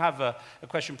if you do have a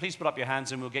question, please put up your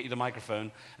hands and we'll get you the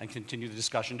microphone and continue the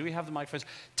discussion. Do we have the microphones?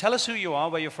 Tell us who you are,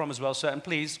 where you're from as well, sir, and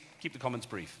please keep the comments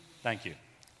brief. Thank you.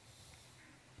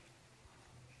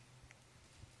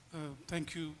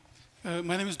 Thank you.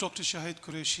 My name is Dr. Shahid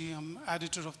Qureshi. I'm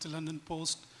editor of the London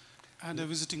Post and a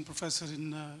visiting professor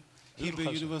in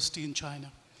Hebei University in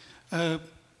China.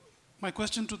 My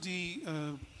question to the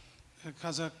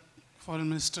Kazakh foreign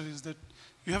minister is that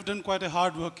you have done quite a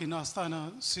hard work in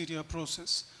Astana, Syria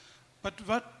process. But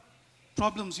what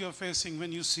problems you are facing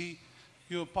when you see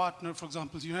your partner, for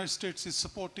example, the United States is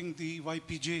supporting the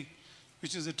YPG,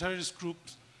 which is a terrorist group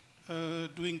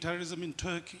doing terrorism in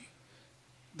Turkey.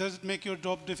 Does it make your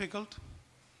job difficult?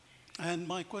 And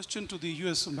my question to the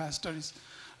US ambassador is,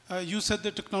 you said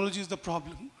that technology is the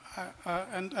problem,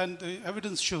 and the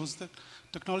evidence shows that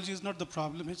technology is not the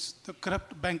problem, it's the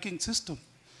corrupt banking system,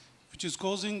 which is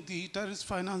causing the terrorist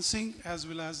financing as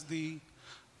well as the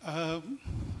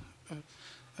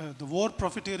war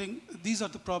profiteering. These are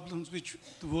the problems which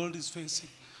the world is facing,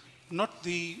 not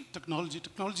the technology.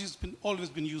 Technology has always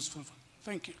been useful.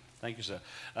 Thank you. Thank you, sir.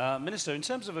 Minister, in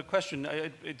terms of a question,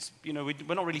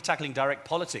 we're not really tackling direct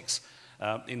politics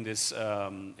in this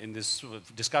sort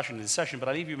of discussion, in this session, but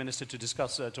I leave you, Minister, to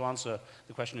discuss, to answer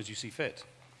the question as you see fit.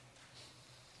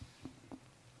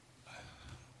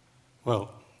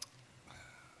 Well,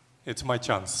 it's my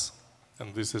chance,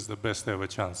 and this is the best ever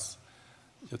chance,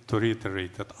 to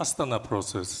reiterate that Astana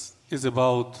process is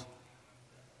about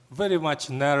very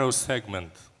much narrow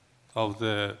segment of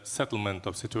the settlement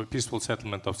of peaceful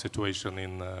settlement of situation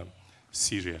in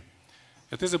Syria.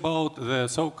 It is about the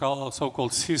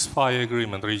so-called ceasefire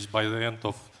agreement reached by the end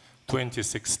of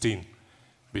 2016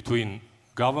 between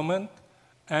government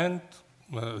and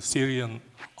Syrian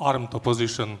armed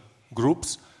opposition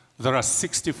groups. There are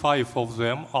 65 of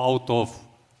them out of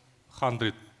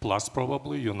 100 plus,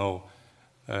 probably, you know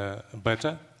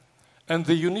better. And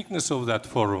the uniqueness of that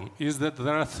forum is that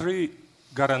there are 3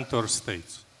 guarantor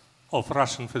states of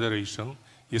Russian Federation,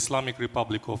 Islamic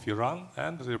Republic of Iran,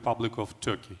 and the Republic of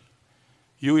Turkey.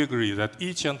 You agree that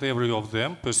each and every of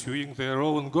them pursuing their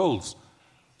own goals.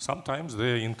 Sometimes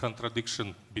they're in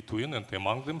contradiction between and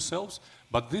among themselves,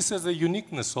 but this is the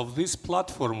uniqueness of this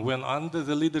platform when under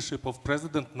the leadership of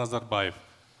President Nazarbayev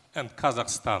and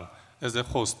Kazakhstan as a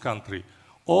host country,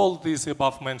 all these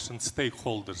above-mentioned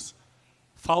stakeholders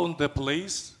found a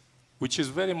place which is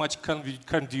very much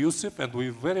conducive and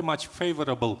with very much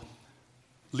favorable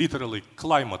literally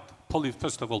climate,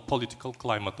 first of all, political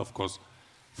climate, of course,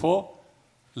 for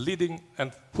leading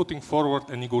and putting forward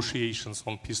negotiations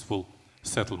on peaceful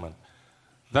settlement.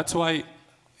 That's why,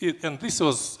 and this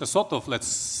was a sort of,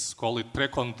 let's call it,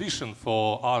 precondition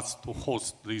for us to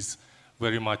host this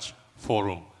very much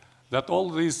forum, that all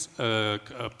these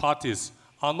parties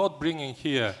are not bringing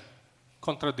here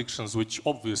contradictions which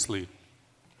obviously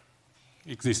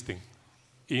existing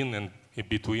in and in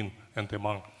between and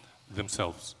among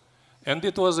themselves. And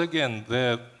it was again,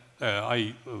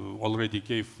 I already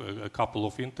gave a couple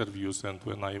of interviews, and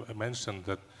when I mentioned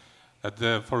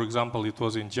that, for example, it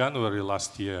was in January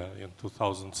last year, in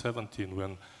 2017,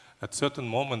 when at certain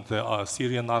moment the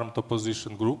Syrian armed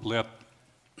opposition group led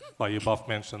by above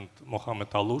mentioned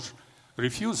Mohammed Aloush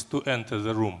refused to enter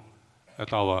the room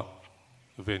at our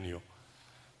venue.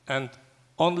 And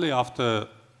only after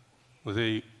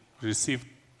they received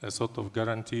a sort of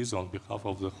guarantees on behalf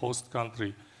of the host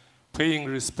country, paying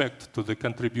respect to the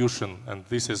contribution, and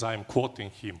this is, I'm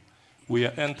quoting him, we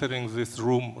are entering this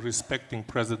room respecting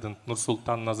President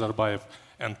Nursultan Nazarbayev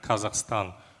and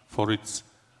Kazakhstan for its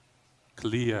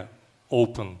clear,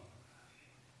 open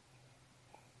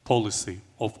policy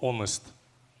of honest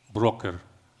broker,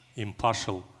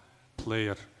 impartial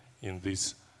player in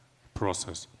this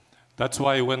process. That's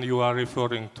why when you are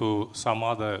referring to some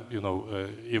other,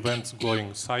 events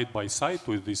going side by side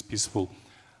with this peaceful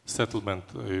settlement,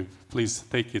 please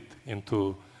take it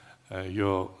into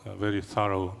your very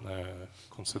thorough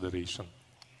consideration.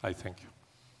 I thank you.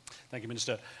 Thank you,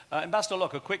 Minister. Ambassador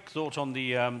Locke, a quick thought on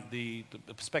the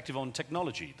perspective on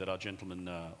technology that our gentleman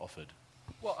offered.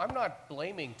 Well, I'm not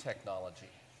blaming technology.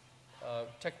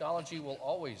 Technology will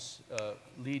always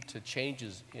lead to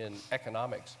changes in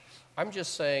economics. I'm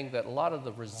just saying that a lot of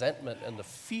the resentment and the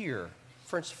fear,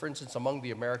 for instance, among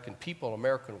the American people,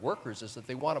 American workers, is that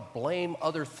they want to blame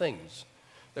other things.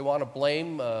 They want to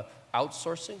blame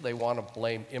outsourcing. They want to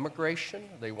blame immigration.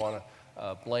 They want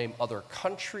to blame other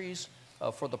countries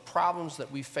for the problems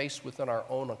that we face within our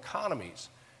own economies.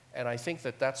 And I think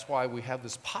that that's why we have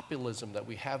this populism that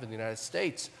we have in the United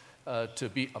States to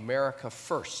be America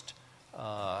first.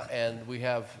 And we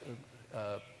have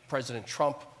President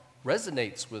Trump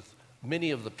resonates with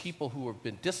many of the people who have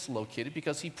been dislocated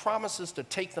because he promises to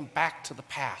take them back to the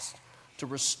past, to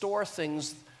restore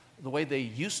things the way they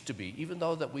used to be, even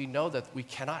though that we know that we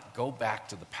cannot go back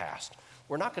to the past.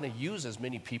 We're not going to use as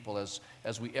many people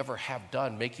as we ever have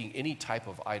done making any type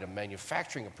of item,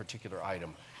 manufacturing a particular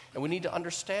item. And we need to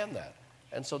understand that.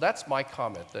 And so that's my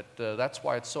comment, that that's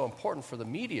why it's so important for the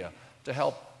media to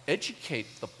help educate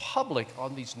the public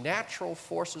on these natural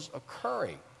forces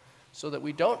occurring so that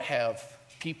we don't have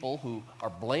people who are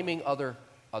blaming other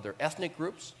ethnic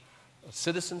groups,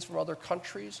 citizens from other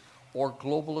countries, or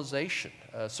globalization.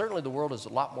 Certainly the world is a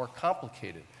lot more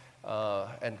complicated,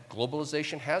 and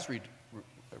globalization has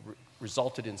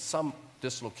resulted in some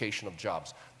dislocation of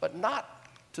jobs, but not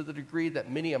to the degree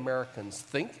that many Americans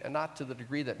think, and not to the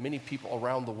degree that many people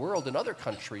around the world in other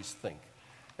countries think.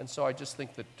 And so I just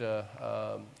think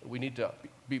that we need to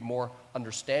be more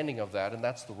understanding of that, and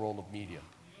that's the role of media.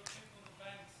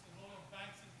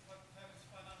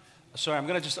 Sorry, I'm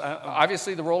going to just...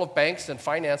 Obviously, the role of banks and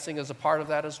financing is a part of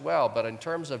that as well, but in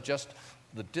terms of just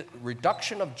the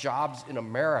reduction of jobs in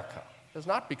America, it's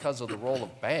not because of the role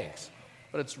of banks,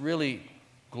 but it's really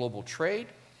global trade,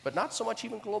 but not so much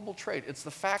even global trade. It's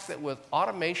the fact that with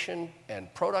automation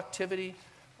and productivity,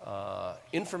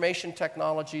 information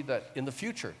technology, that in the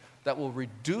future, that will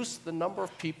reduce the number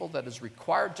of people that is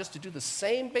required just to do the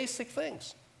same basic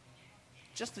things.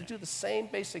 Just to do the same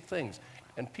basic things.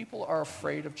 And people are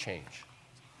afraid of change.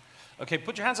 Okay,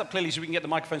 put your hands up clearly so we can get the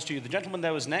microphones to you. The gentleman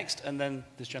there was next, and then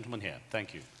this gentleman here.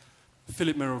 Thank you.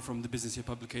 Philip Merrill from the Business Year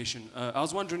publication. I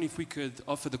was wondering if we could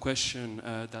offer the question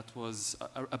that was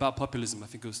about populism, I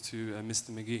think it was to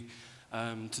Mr. McGee,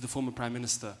 to the former Prime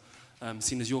Minister,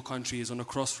 seeing as your country is on a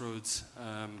crossroads,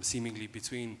 seemingly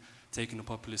between taking a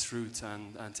populist route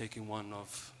and taking one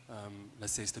of,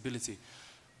 let's say, stability.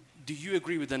 Do you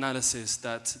agree with the analysis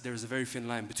that there is a very thin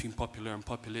line between popular and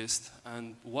populist?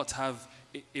 And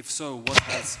if so,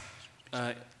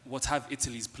 what have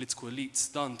Italy's political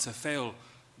elites done to fail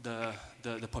the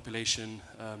population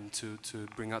to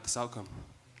bring out this outcome?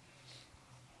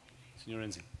 Signor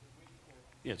Renzi.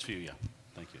 Yeah, it's for you, yeah.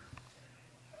 Thank you.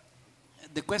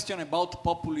 The question about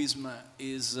populism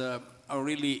is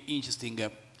really interesting.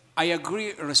 I agree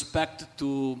with respect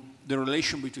to the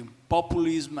relation between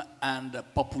populism and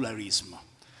popularism.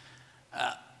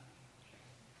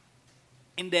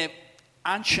 In the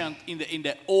ancient, in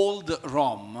the old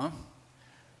Rome,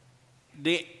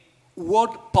 the word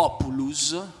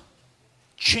populus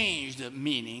changed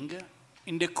meaning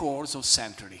in the course of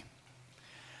century.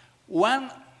 When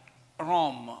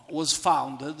Rome was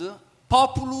founded,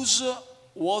 populus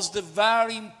was the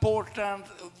very important,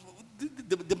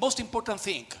 the most important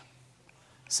thing.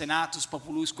 Senatus,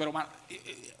 populusque Romanum.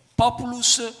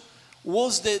 Populus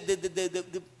was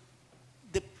the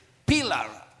pillar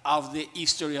of the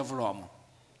history of Rome.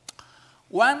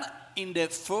 When in the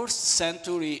 1st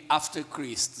century after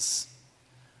Christus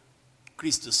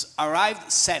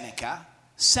arrived Seneca,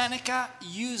 Seneca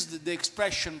used the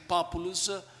expression populus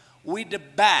with a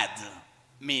bad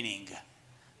meaning.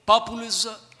 Populus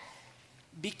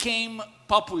became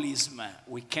populism,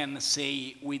 we can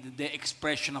say, with the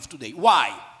expression of today.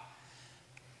 Why?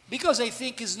 Because I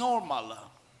think it's normal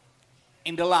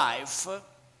in the life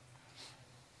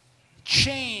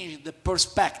change the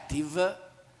perspective,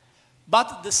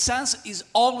 but the sense is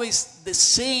always the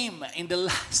same in the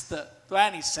last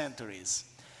 20 centuries.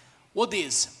 What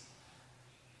is?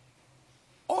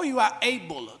 Or you are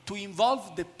able to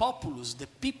involve the populace, the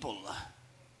people,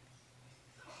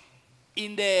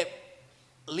 in the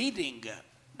leading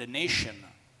the nation,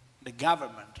 the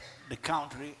government, the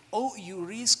country, or you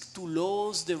risk to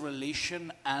lose the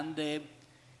relation and the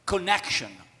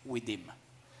connection with him.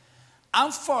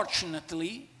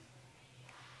 Unfortunately,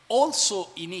 also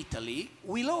in Italy,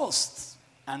 we lost,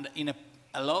 and in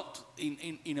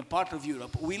a part of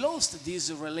Europe, we lost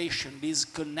this relation, this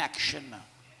connection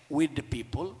with the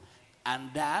people,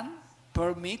 and then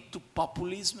permit to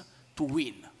populism to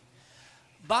win.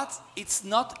 But it's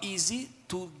not easy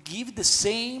to give the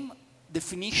same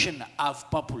definition of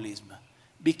populism,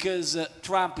 because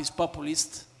Trump is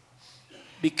populist,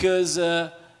 because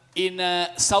in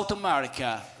South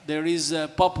America there is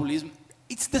populism.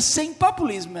 It's the same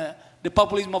populism, the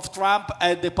populism of Trump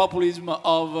and the populism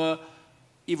of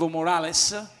Evo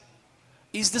Morales.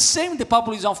 It's the same, the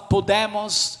populism of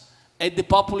Podemos and the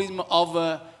populism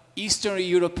of Eastern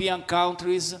European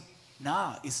countries.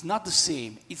 No, it's not the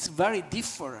same. It's very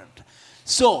different.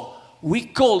 So we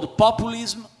called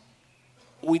populism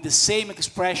with the same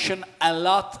expression a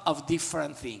lot of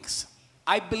different things.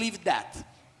 I believe that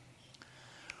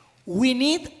we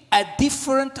need a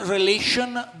different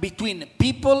relation between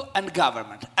people and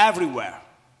government everywhere.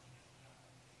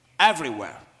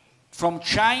 Everywhere. From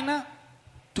China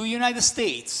to United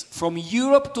States, from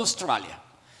Europe to Australia.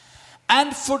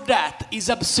 And for that is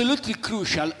absolutely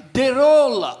crucial the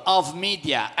role of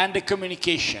media and the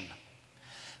communication.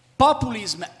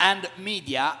 Populism and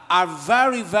media are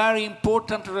very, very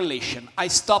important relation. I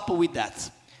stop with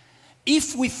that.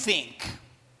 If we think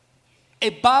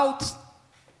about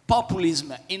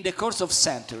populism in the course of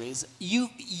centuries, you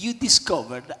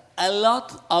discovered a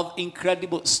lot of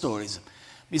incredible stories.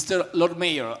 Mr. Lord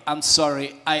Mayor, I'm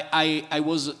sorry, I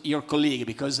was your colleague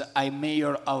because I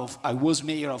was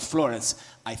mayor of Florence.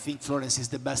 I think Florence is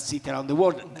the best city around the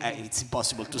world. It's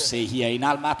impossible to say here in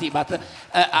Almaty, but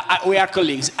we are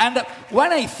colleagues. And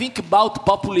when I think about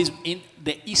populism in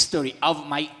the history of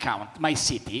my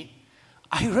city,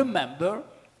 I remember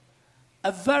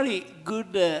a very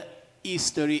good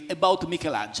history about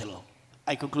Michelangelo.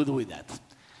 I conclude with that.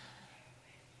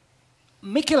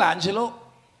 Michelangelo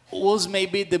was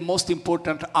maybe the most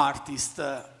important artist,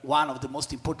 one of the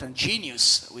most important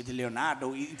genius with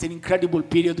Leonardo. It's an incredible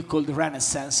period called the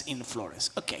Renaissance in Florence.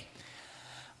 Okay.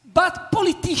 But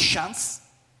politicians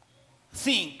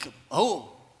think, oh,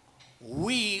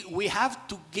 we have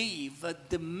to give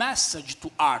the message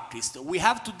to artists. We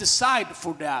have to decide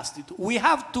for the artist. We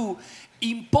have to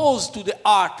impose to the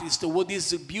artist what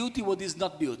is beauty, what is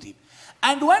not beauty.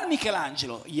 And when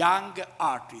Michelangelo, young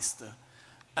artist,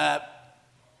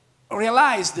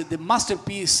 realized that the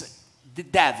masterpiece, the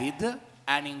David,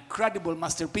 an incredible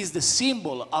masterpiece, the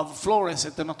symbol of Florence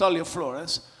and not only of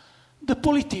Florence, the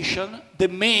politician, the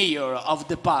mayor of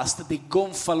the past, the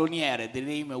Gonfaloniere, the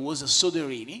name was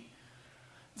Soderini,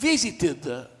 visited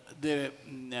the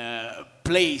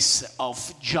place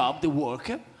of job, the work,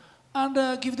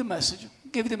 and gave the message.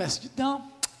 No,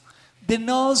 the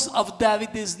nose of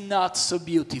David is not so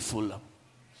beautiful.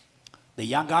 The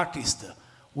young artist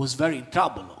was very in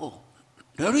trouble. Oh,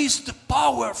 there is the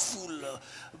powerful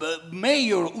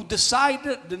mayor who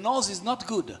decided the nose is not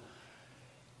good.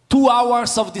 2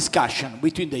 hours of discussion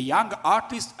between the young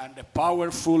artist and the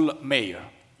powerful mayor.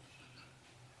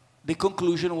 The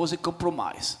conclusion was a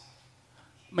compromise.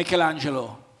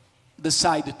 Michelangelo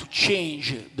decided to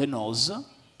change the nose,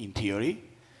 in theory.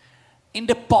 In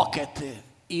the pocket,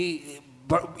 he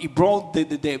brought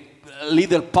the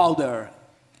little powder,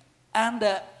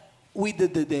 and with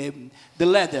the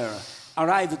leather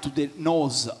arrived to the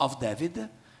nose of David,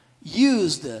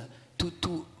 used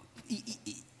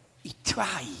he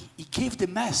he gave the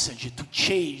message to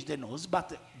change the nose,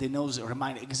 but the nose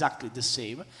remained exactly the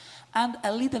same, and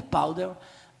a little powder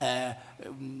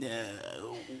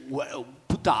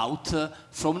put out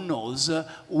from nose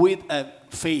with a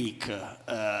fake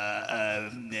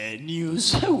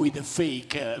news, with a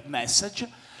fake message,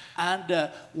 and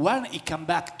when he came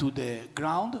back to the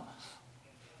ground,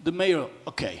 the mayor,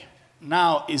 okay,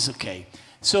 now is okay.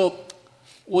 So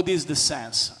what is the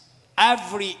sense?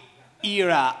 Every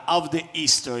era of the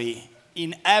history,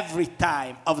 in every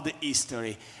time of the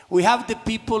history, we have the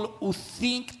people who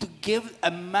think to give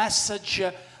a message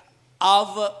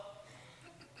of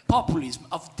populism,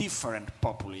 of different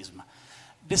populism.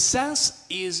 The sense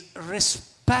is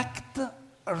respect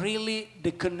really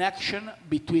the connection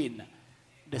between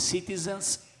the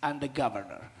citizens and the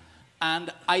governor.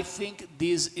 And I think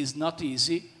this is not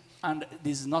easy, and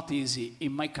this is not easy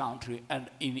in my country and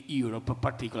in Europe,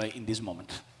 particularly in this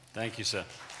moment. Thank you, sir.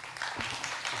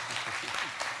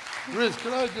 Riz,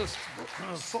 could I just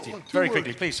very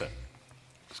quickly, please, sir.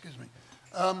 Excuse me.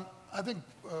 I think,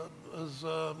 as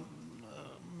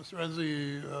Mr.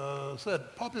 Renzi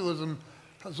said, populism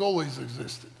has always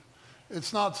existed.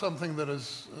 It's not something that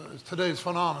is today's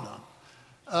phenomenon.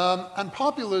 And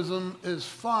populism is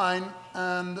fine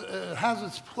and has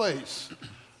its place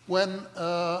when,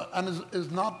 and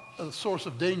is not a source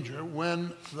of danger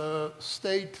when the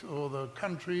state or the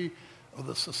country or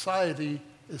the society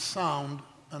is sound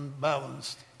and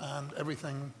balanced and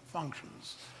everything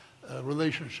functions,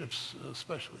 relationships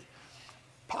especially.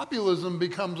 Populism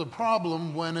becomes a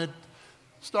problem when it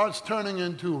starts turning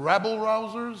into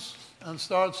rabble-rousers and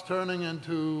starts turning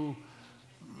into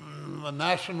a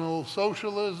national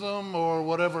socialism or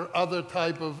whatever other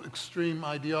type of extreme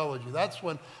ideology. That's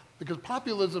when, because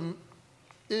populism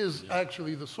is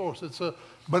actually the source. It's a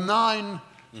benign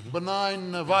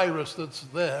virus that's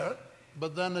there,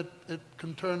 but then it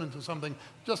can turn into something.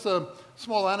 Just a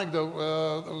small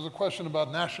anecdote, there was a question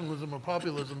about nationalism or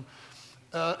populism.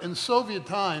 In Soviet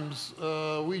times,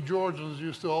 we Georgians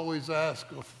used to always ask,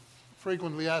 or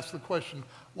frequently ask the question,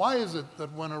 why is it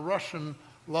that when a Russian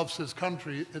loves his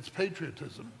country, it's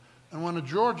patriotism, and when a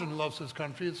Georgian loves his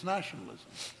country, it's nationalism?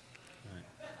 Right.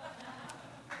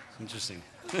 Interesting.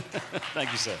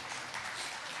 Thank you, sir.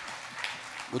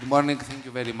 Good morning, thank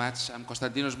you very much. I'm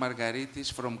Konstantinos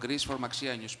Margaritis from Greece for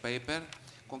Maxia newspaper.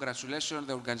 Congratulations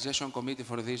the organization committee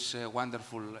for this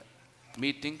wonderful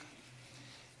meeting.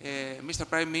 Mr.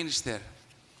 Prime Minister,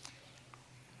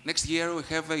 next year we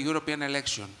have a European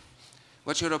election.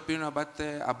 What's your opinion about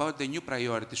the new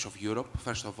priorities of Europe,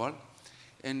 first of all?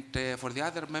 And for the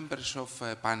other members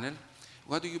of panel,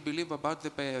 what do you believe about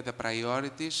the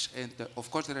priorities and, of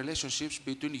course, the relationships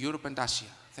between Europe and Asia?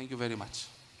 Thank you very much.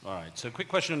 All right, so a quick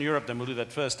question on Europe, then we'll do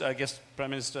that first. I guess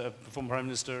former Prime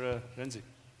Minister Renzi.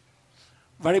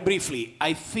 Very briefly,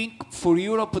 I think for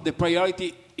Europe the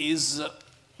priority is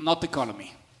not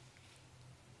economy.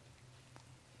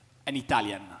 An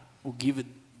Italian who give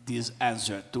this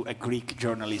answer to a Greek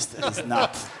journalist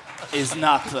is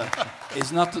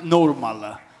not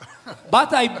normal.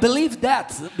 But I believe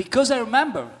that because I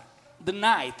remember the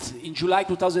night in July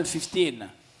 2015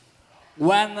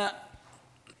 when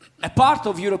a part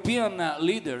of European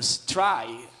leaders try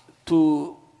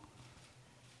to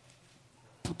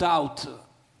put out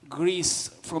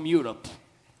Greece from Europe.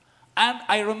 And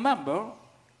I remember,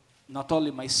 not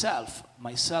only myself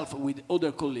with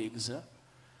other colleagues,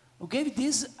 who gave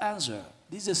this answer.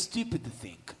 This is a stupid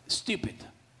thing, stupid.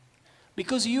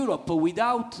 Because Europe,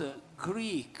 without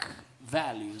Greek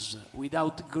values,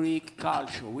 without Greek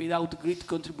culture, without Greek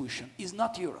contribution, is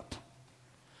not Europe.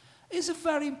 It's a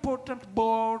very important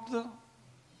board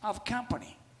of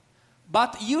company.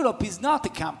 But Europe is not a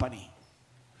company.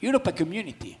 Europe a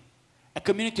community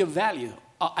of value,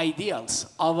 of ideals,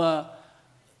 of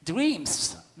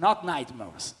dreams, not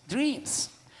nightmares, dreams.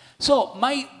 So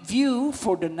my view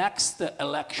for the next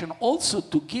election, also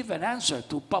to give an answer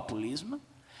to populism,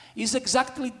 is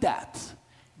exactly that.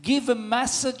 Give a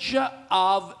message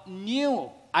of new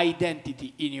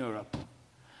identity in Europe.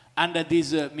 And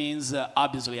this means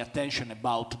obviously attention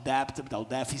about debt, about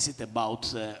deficit, about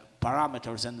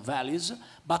parameters and values,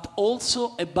 but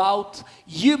also about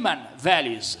human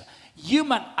values,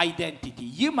 human identity,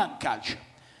 human culture.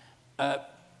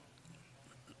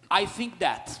 I think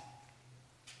that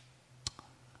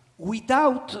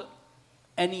without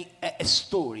a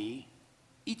story,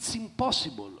 it's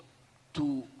impossible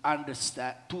to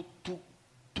understand, to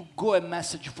go a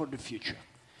message for the future.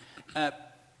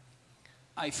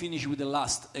 I finish with the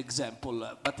last example,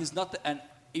 but it's not an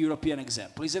European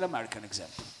example, it's an American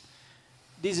example.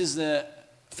 This is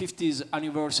 50th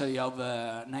anniversary of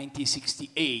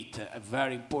 1968, a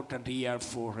very important year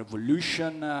for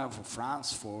revolution, for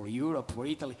France, for Europe, for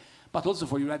Italy, but also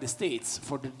for the United States,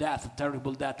 for the death,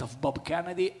 terrible death of Bob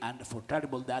Kennedy and for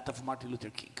terrible death of Martin Luther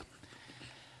King.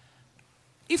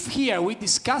 If here we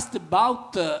discussed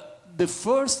about the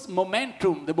first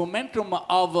momentum, the momentum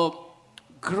of a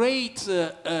great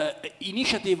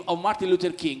initiative of Martin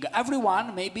Luther King,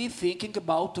 everyone may be thinking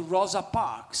about Rosa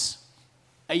Parks,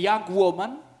 a young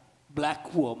woman,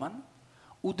 black woman,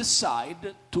 who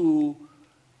decided to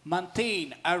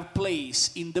maintain her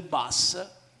place in the bus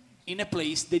in a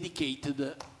place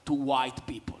dedicated to white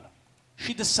people.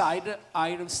 She decided,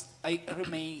 I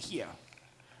remain here.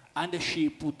 And she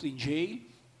put in jail.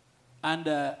 And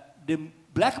the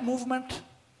black movement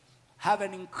have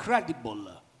an incredible,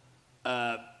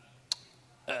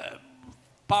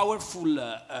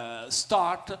 powerful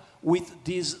start with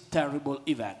this terrible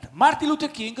event. Martin Luther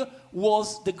King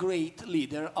was the great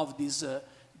leader of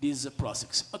this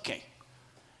process. Okay.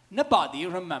 Nobody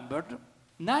remembered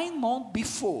 9 months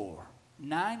before,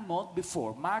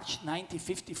 March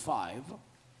 1955,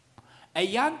 a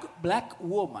young black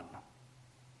woman,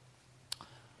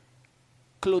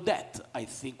 Claudette, I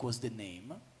think was the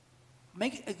name,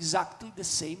 made exactly the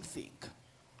same thing.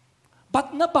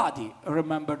 But nobody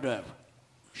remembered her.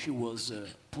 She was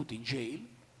put in jail.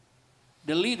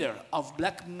 The leader of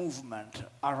black movement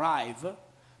arrived,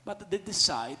 but they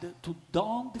decided to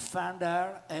don't defend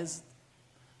her as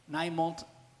 9 months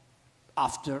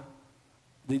after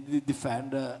they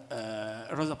defend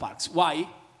Rosa Parks. Why?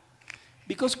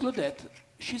 Because Claudette,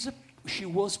 she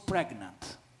was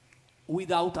pregnant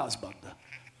without husband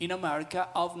in America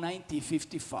of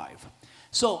 1955.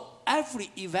 So every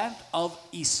event of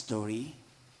history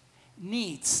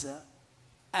needs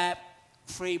a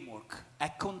framework, a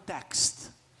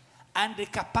context, and the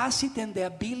capacity and the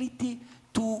ability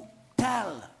to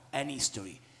tell an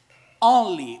history.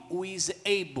 Only who is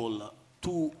able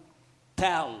to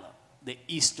tell the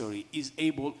history is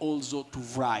able also to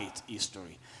write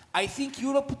history. I think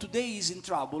Europe today is in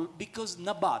trouble because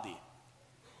nobody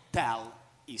tell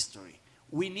history.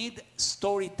 We need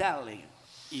storytelling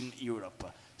in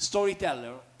Europe.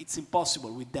 Storyteller, it's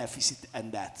impossible with deficit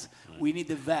and debt. We need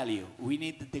a value. We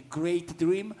need the great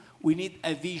dream. We need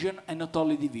a vision and not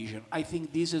only the vision. I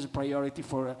think this is a priority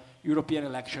for a European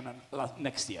election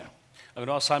next year. I'm going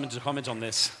to ask Simon to comment on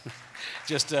this.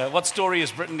 Just what story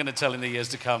is Britain going to tell in the years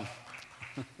to come?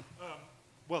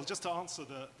 Well, just to answer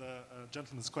the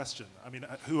gentleman's question, I mean,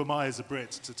 who am I as a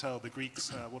Brit to tell the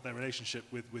Greeks what their relationship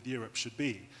with Europe should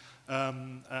be?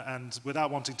 And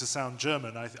without wanting to sound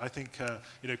German, I think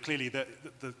clearly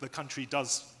the country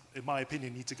does, in my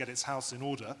opinion, need to get its house in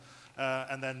order,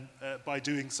 and then by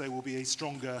doing so will be a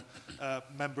stronger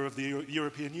member of the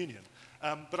European Union.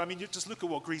 But I mean, you just look at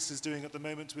what Greece is doing at the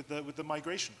moment with the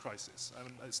migration crisis. I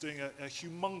mean, it's doing a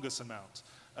humongous amount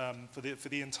for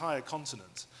the entire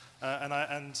continent, and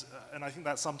I think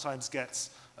that sometimes gets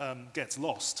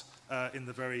lost in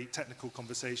the very technical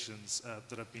conversations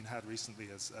that have been had recently,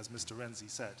 as Mr. Renzi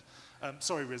said.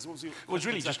 Sorry, Riz, what was your question? Well, it's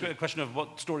really exactly? Just a question of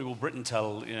what story will Britain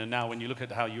tell now when you look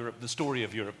at how Europe, the story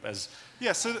of Europe as...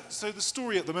 Yeah, so the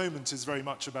story at the moment is very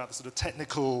much about the sort of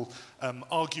technical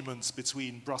arguments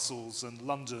between Brussels and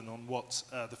London on what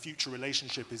the future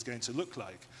relationship is going to look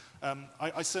like.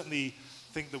 I certainly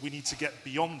think that we need to get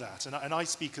beyond that. And I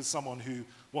speak as someone who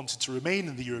wanted to remain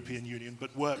in the European Union,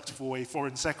 but worked for a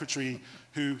foreign secretary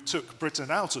who took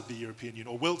Britain out of the European Union,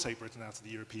 or will take Britain out of the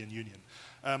European Union.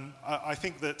 I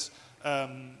think that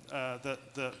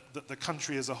the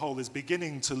country as a whole is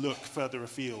beginning to look further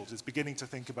afield, is beginning to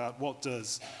think about what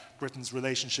does Britain's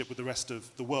relationship with the rest of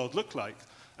the world look like.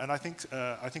 And I think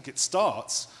it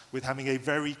starts with having a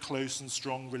very close and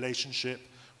strong relationship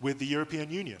with the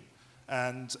European Union.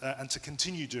 And to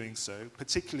continue doing so,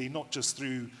 particularly not just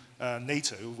through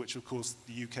NATO, which of course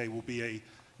the UK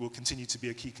will continue to be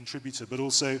a key contributor, but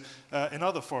also in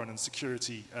other foreign and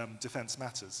security defence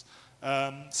matters.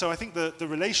 So I think the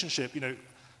relationship,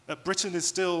 Britain is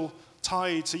still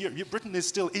tied to Europe. Britain is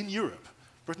still in Europe.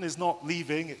 Britain is not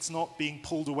leaving. It's not being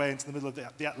pulled away into the middle of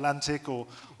the Atlantic or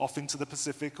off into the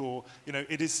Pacific. Or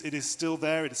it is still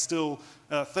there. It is still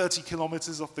 30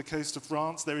 kilometers off the coast of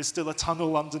France. There is still a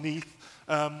tunnel underneath.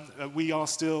 We are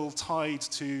still tied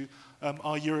to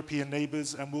our European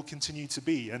neighbours and will continue to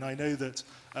be. And I know that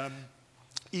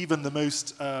even the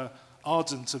most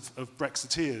ardent of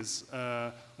Brexiteers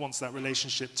wants that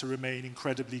relationship to remain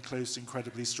incredibly close,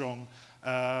 incredibly strong,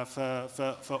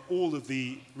 for all of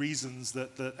the reasons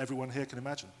that everyone here can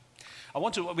imagine.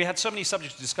 We had so many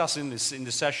subjects to discuss in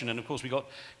this session, and of course we got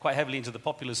quite heavily into the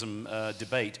populism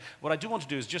debate. What I do want to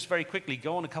do is just very quickly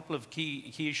go on a couple of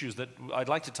key issues that I'd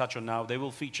like to touch on now. They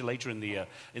will feature later in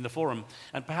the forum,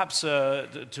 and perhaps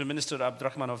to Minister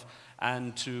Abdurrahmanov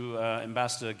and to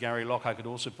Ambassador Gary Locke, I could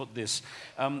also put this.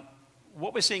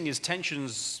 What we're seeing is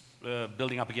tensions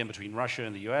building up again between Russia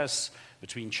and the US,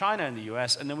 between China and the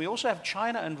US, and then we also have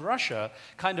China and Russia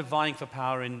kind of vying for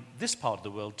power in this part of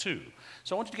the world too.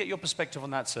 So I wanted to get your perspective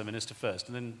on that, Sir Minister, first,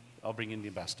 and then I'll bring in the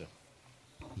Ambassador.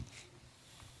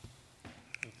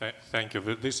 Thank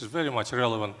you. This is very much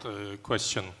relevant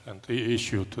question and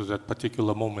issue to that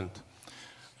particular moment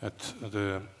at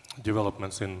the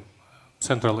developments in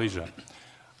Central Asia.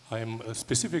 I'm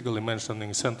specifically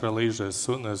mentioning Central Asia as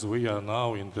soon as we are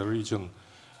now in the region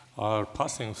are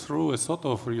passing through a sort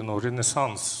of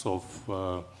renaissance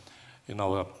of in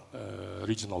our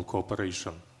regional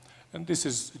cooperation. And this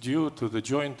is due to the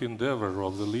joint endeavor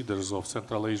of the leaders of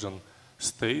Central Asian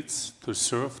states to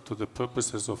serve to the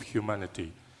purposes of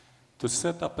humanity, to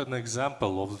set up an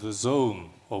example of the zone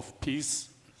of peace,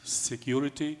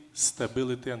 security,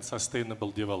 stability, and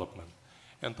sustainable development.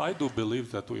 And I do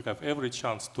believe that we have every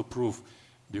chance to prove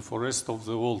before the rest of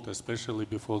the world, especially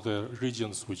before the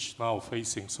regions which now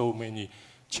facing so many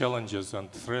challenges and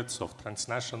threats of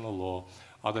transnational or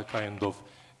other kind of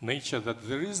nature, that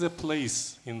there is a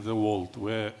place in the world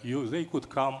where they could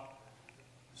come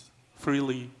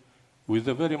freely with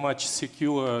a very much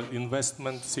secured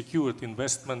investments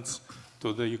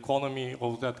to the economy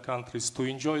of that countries, to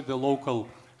enjoy the local,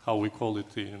 how we call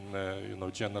it in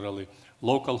generally,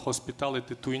 local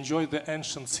hospitality, to enjoy the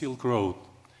ancient Silk Road.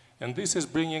 And this is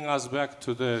bringing us back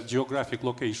to the geographic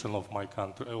location of my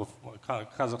country, of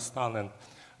Kazakhstan and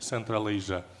Central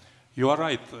Asia. You are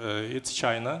right, it's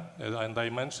China, and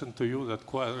I mentioned to you that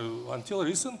until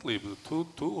recently, two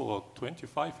or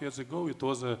 25 years ago, it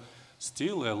was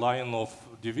still a line of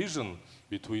division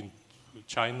between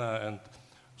China and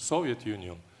Soviet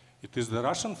Union. It is the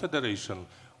Russian Federation.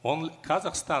 Only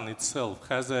Kazakhstan itself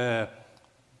has a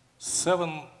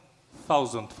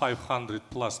 7,500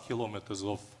 plus kilometers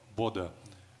of border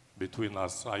between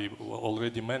us. I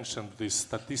already mentioned these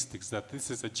statistics, that this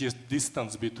is a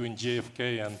distance between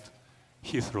JFK and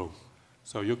Heathrow.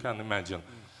 So you can imagine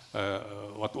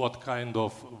what kind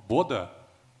of border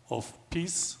of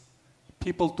peace,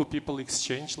 people-to-people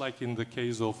exchange, like in the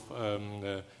case of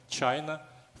China,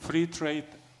 free trade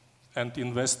and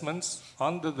investments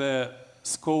under the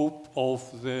scope of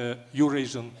the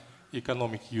Eurasian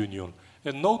Economic Union.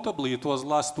 And notably, it was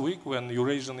last week when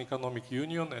Eurasian Economic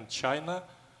Union and China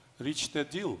reached a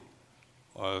deal.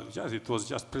 Yes, it was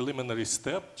just preliminary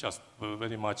step, just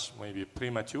very much maybe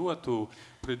premature to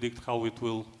predict how it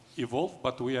will evolve,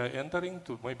 but we are entering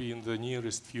to maybe in the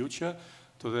nearest future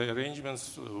to the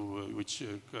arrangements which,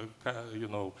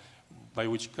 by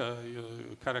which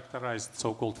characterized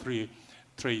so-called free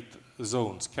trade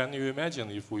zones. Can you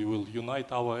imagine if we will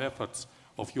unite our efforts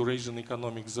of Eurasian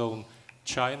Economic Zone,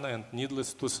 China, and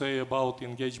needless to say about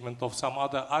engagement of some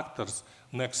other actors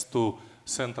next to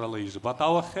Central Asia. But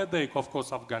our headache, of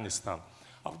course, Afghanistan.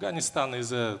 Afghanistan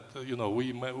is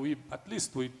we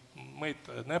made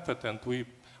an effort, and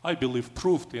I believe,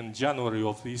 proved in January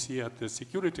of this year at the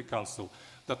Security Council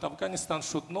that Afghanistan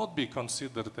should not be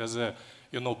considered as a,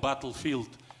 battlefield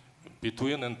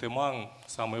between and among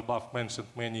some above mentioned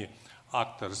many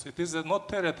actors. It is not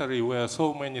territory where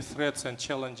so many threats and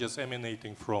challenges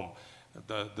emanating from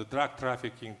the drug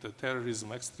trafficking, the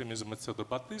terrorism, extremism, etc.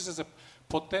 But this is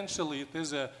potentially it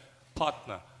is a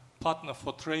partner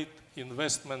for trade,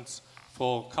 investments,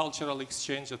 for cultural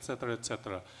exchange, etc.,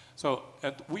 etc. So,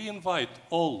 and we invite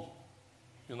all,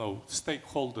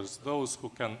 stakeholders, those who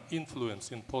can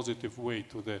influence in positive way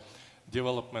to the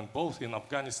development, both in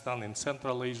Afghanistan, in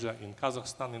Central Asia, in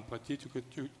Kazakhstan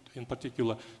in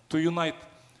particular, to unite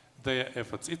their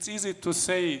efforts. It's easy to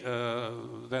say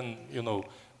then,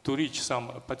 to reach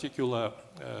some particular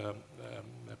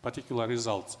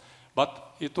results.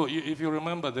 But if you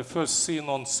remember, the first scene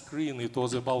on screen, it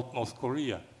was about North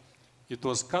Korea. It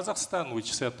was Kazakhstan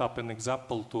which set up an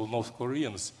example to North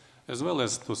Koreans, as well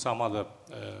as to some other,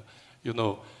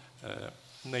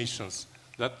 nations,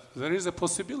 that there is a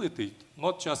possibility,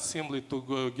 not just simply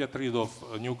to get rid of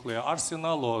a nuclear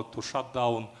arsenal or to shut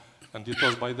down, and it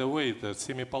was, by the way, the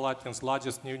Semipalatinsk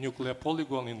largest nuclear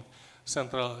polygon in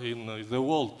the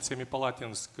world.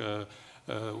 Semipalatinsk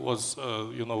was,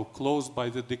 closed by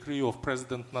the decree of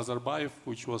President Nazarbayev,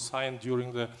 which was signed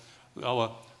during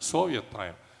our Soviet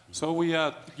time. So we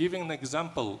are giving an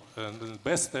example, and the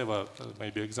best ever,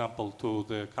 maybe example, to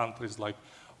the countries like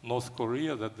North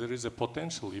Korea that there is a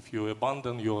potential. If you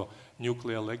abandon your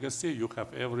nuclear legacy, you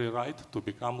have every right to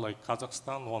become like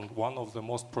Kazakhstan, one of the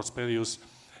most prosperous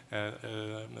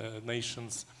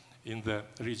nations in the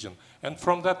region. And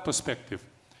from that perspective,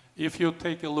 if you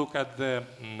take a look at the,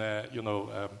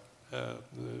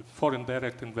 foreign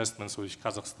direct investments which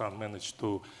Kazakhstan managed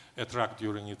to attract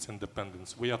during its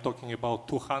independence, we are talking about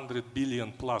 200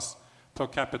 billion plus per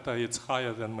capita. It's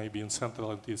higher than maybe in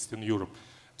Central and Eastern Europe.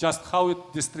 Just how it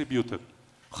distributed.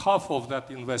 Half of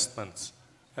that investments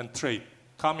and trade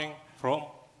coming from,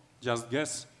 just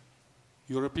guess,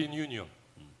 European Union.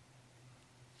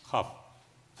 Half.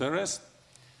 The rest,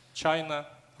 China,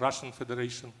 Russian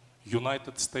Federation,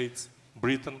 United States,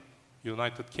 Britain,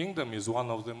 United Kingdom is one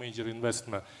of the major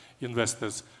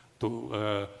investors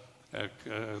to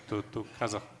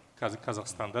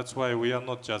Kazakhstan. That's why we are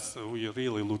not just, we are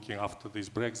really looking after this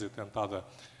Brexit and other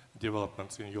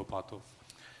developments in your part of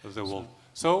the world.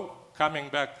 So coming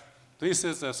back, this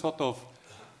is a sort of,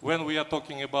 when we are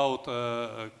talking about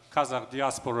Kazakh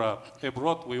diaspora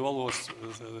abroad, we always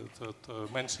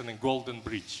mentioning Golden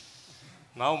Bridge.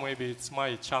 Now maybe it's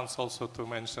my chance also to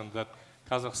mention that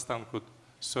Kazakhstan could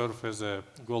serve as a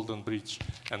golden bridge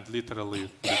and literally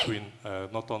between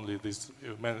not only these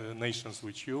nations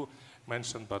which you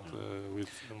mentioned, but with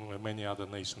many other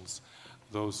nations,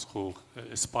 those who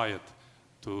aspired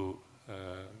to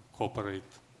cooperate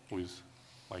with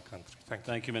my country. Thank you.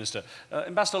 Thank you, Minister.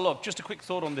 Ambassador Locke, just a quick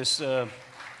thought on this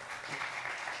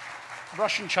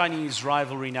Russian-Chinese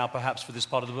rivalry now perhaps for this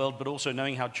part of the world, but also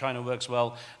knowing how China works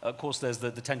well. Of course, there's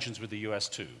the tensions with the US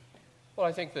too. Well,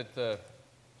 I think that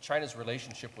China's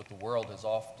relationship with the world has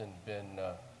often been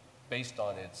based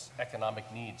on its economic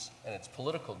needs and its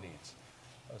political needs.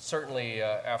 Certainly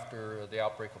after the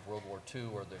outbreak of World War II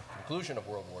or the conclusion of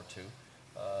World War II,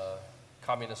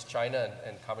 Communist China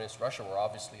and Communist Russia were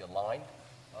obviously aligned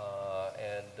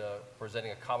and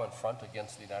presenting a common front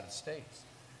against the United States.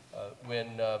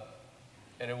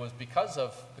 And it was because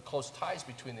of the close ties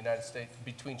between the United States,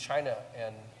 between China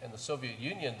and the Soviet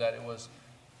Union, that it was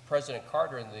President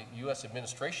Carter and the U.S.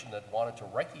 administration that wanted to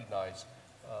recognize,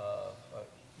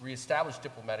 reestablish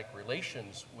diplomatic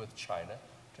relations with China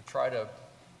to try to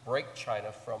break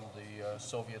China from the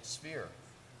Soviet sphere.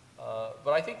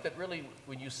 But I think that really,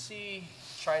 when you see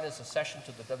China's accession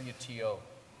to the WTO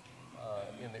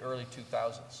in the early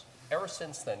 2000s, ever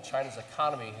since then, China's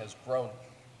economy has grown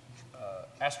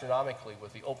astronomically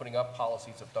with the opening up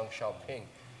policies of Deng Xiaoping,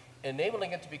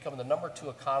 enabling it to become the #2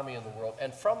 economy in the world.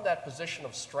 And from that position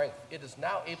of strength, it is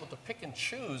now able to pick and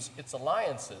choose its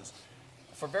alliances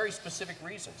for very specific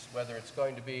reasons, whether it's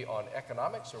going to be on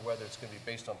economics or whether it's going to be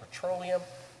based on petroleum,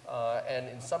 and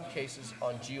in some cases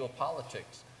on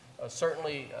geopolitics.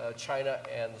 Certainly, China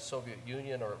and the Soviet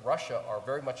Union or Russia are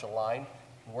very much aligned,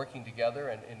 working together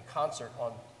and in concert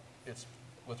on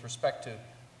with respect to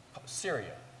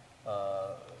Syria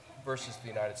versus the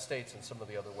United States and some of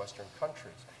the other Western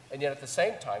countries. And yet at the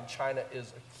same time, China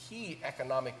is a key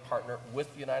economic partner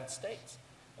with the United States.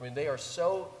 I mean, they are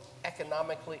so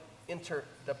economically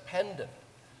interdependent.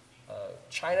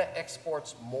 China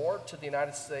exports more to the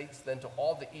United States than to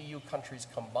all the EU countries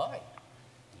combined.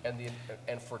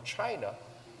 And for China,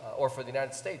 or for the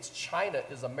United States, China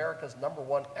is America's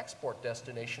 #1 export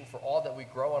destination for all that we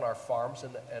grow on our farms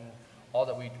and all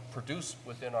that we produce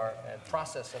within and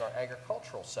process in our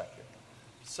agricultural sector.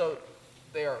 So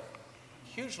they are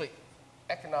hugely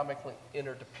economically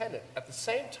interdependent. At the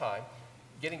same time,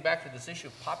 getting back to this issue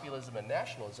of populism and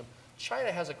nationalism,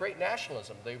 China has a great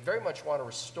nationalism. They very much want to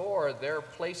restore their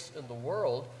place in the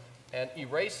world and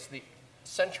erase the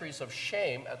centuries of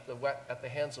shame at the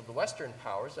hands of the Western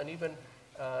powers, and even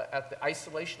at the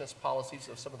isolationist policies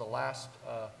of some of the last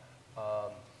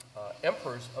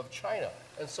emperors of China.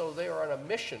 And so they are on a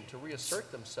mission to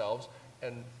reassert themselves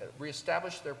and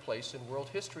reestablish their place in world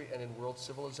history and in world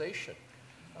civilization.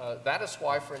 That is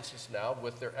why, for instance, now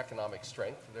with their economic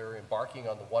strength, they're embarking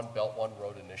on the One Belt, One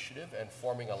Road initiative and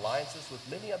forming alliances with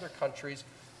many other countries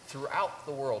throughout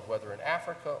the world, whether in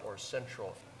Africa or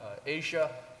Central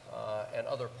Asia and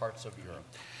other parts of Europe.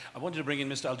 I wanted to bring in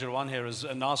Mr. Al-Jirwan here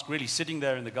and ask, really sitting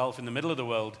there in the Gulf, in the middle of the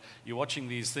world, you're watching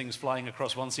these things flying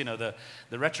across the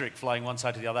rhetoric flying one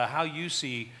side to the other, how you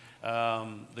see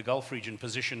the Gulf region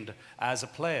positioned as a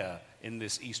player in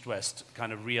this East-West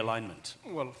kind of realignment?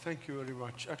 Well, thank you very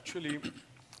much. Actually,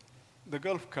 the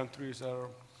Gulf countries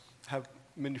have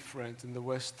many friends in the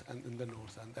West and in the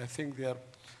North, and I think they are,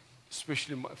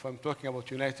 especially if I'm talking about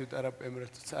United Arab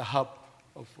Emirates, it's a hub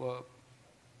of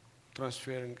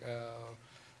transferring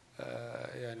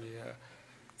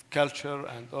culture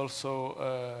and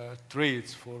also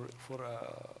trades for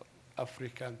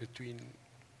Africa and between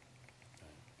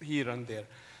here and there.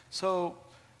 So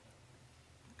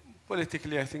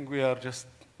politically, I think we are just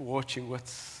watching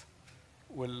what's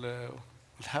will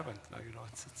happen. You know,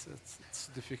 it's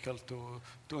difficult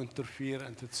to interfere,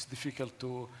 and it's difficult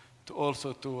to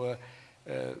also to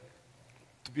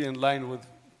be in line with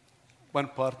one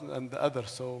part and the other.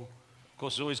 So. Of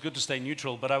course, it's always good to stay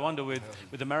neutral, but I wonder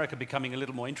with America becoming a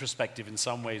little more introspective in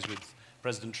some ways with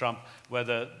President Trump,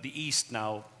 whether the East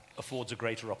now affords a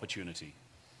greater opportunity.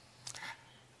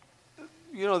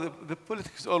 You know, the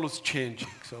politics is always changing.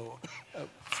 So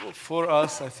for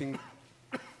us, I think...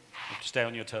 Stay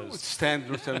on your toes. Stand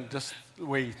and just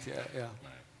wait, yeah.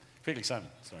 Felix Simon,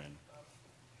 sorry.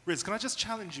 Riz, can I just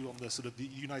challenge you on the sort of the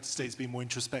United States being more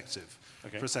introspective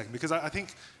for a second? Because I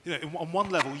think, you know, on one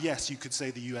level, yes, you could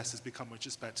say the US has become more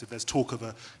introspective. There's talk of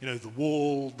the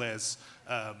wall. There's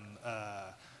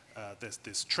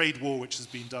this trade war which has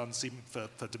been done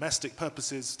for domestic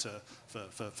purposes,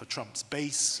 for Trump's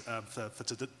base,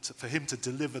 for him to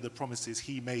deliver the promises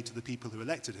he made to the people who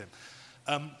elected him.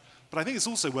 But I think it's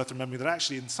also worth remembering that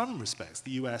actually, in some respects,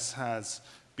 the US has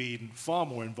been far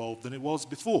more involved than it was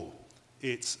before.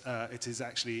 It is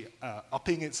actually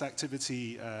upping its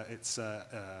activity, its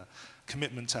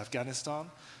commitment to Afghanistan.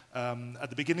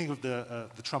 At the beginning of the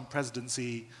Trump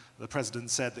presidency, the president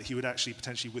said that he would actually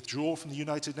potentially withdraw from the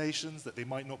United Nations, that they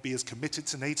might not be as committed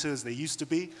to NATO as they used to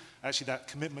be. Actually, that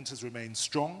commitment has remained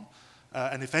strong.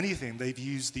 And if anything, they've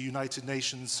used the United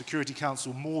Nations Security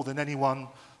Council more than anyone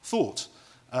thought.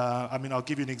 I mean, I'll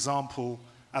give you an example.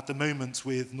 At the moment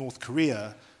with North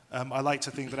Korea, I like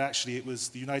to think that actually it was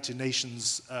the United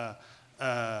Nations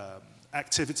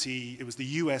activity, it was the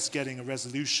US getting a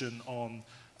resolution on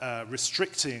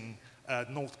restricting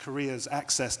North Korea's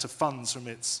access to funds from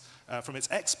its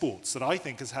exports that I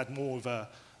think has had more of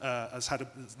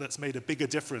that's made a bigger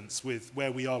difference with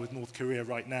where we are with North Korea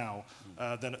right now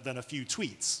than a few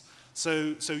tweets.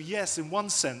 So yes, in one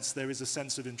sense there is a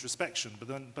sense of introspection,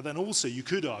 but then also you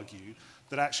could argue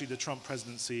that actually the Trump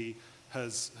presidency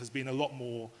has been a lot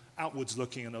more outwards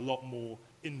looking and a lot more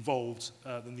involved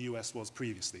than the US was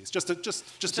previously. It's just a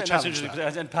challenge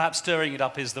that. And perhaps stirring it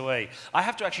up is the way. I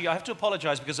have to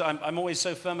apologize because I'm always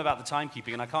so firm about the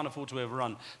timekeeping and I can't afford to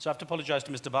overrun. So I have to apologize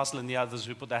to Mr. Basel and the others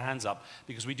who put their hands up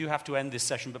because we do have to end this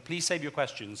session. But please save your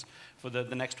questions for the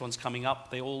next ones coming up.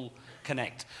 They all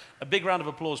connect. A big round of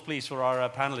applause, please, for our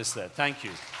panelists there. Thank you.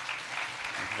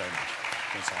 Thank you very much.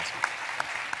 Fantastic.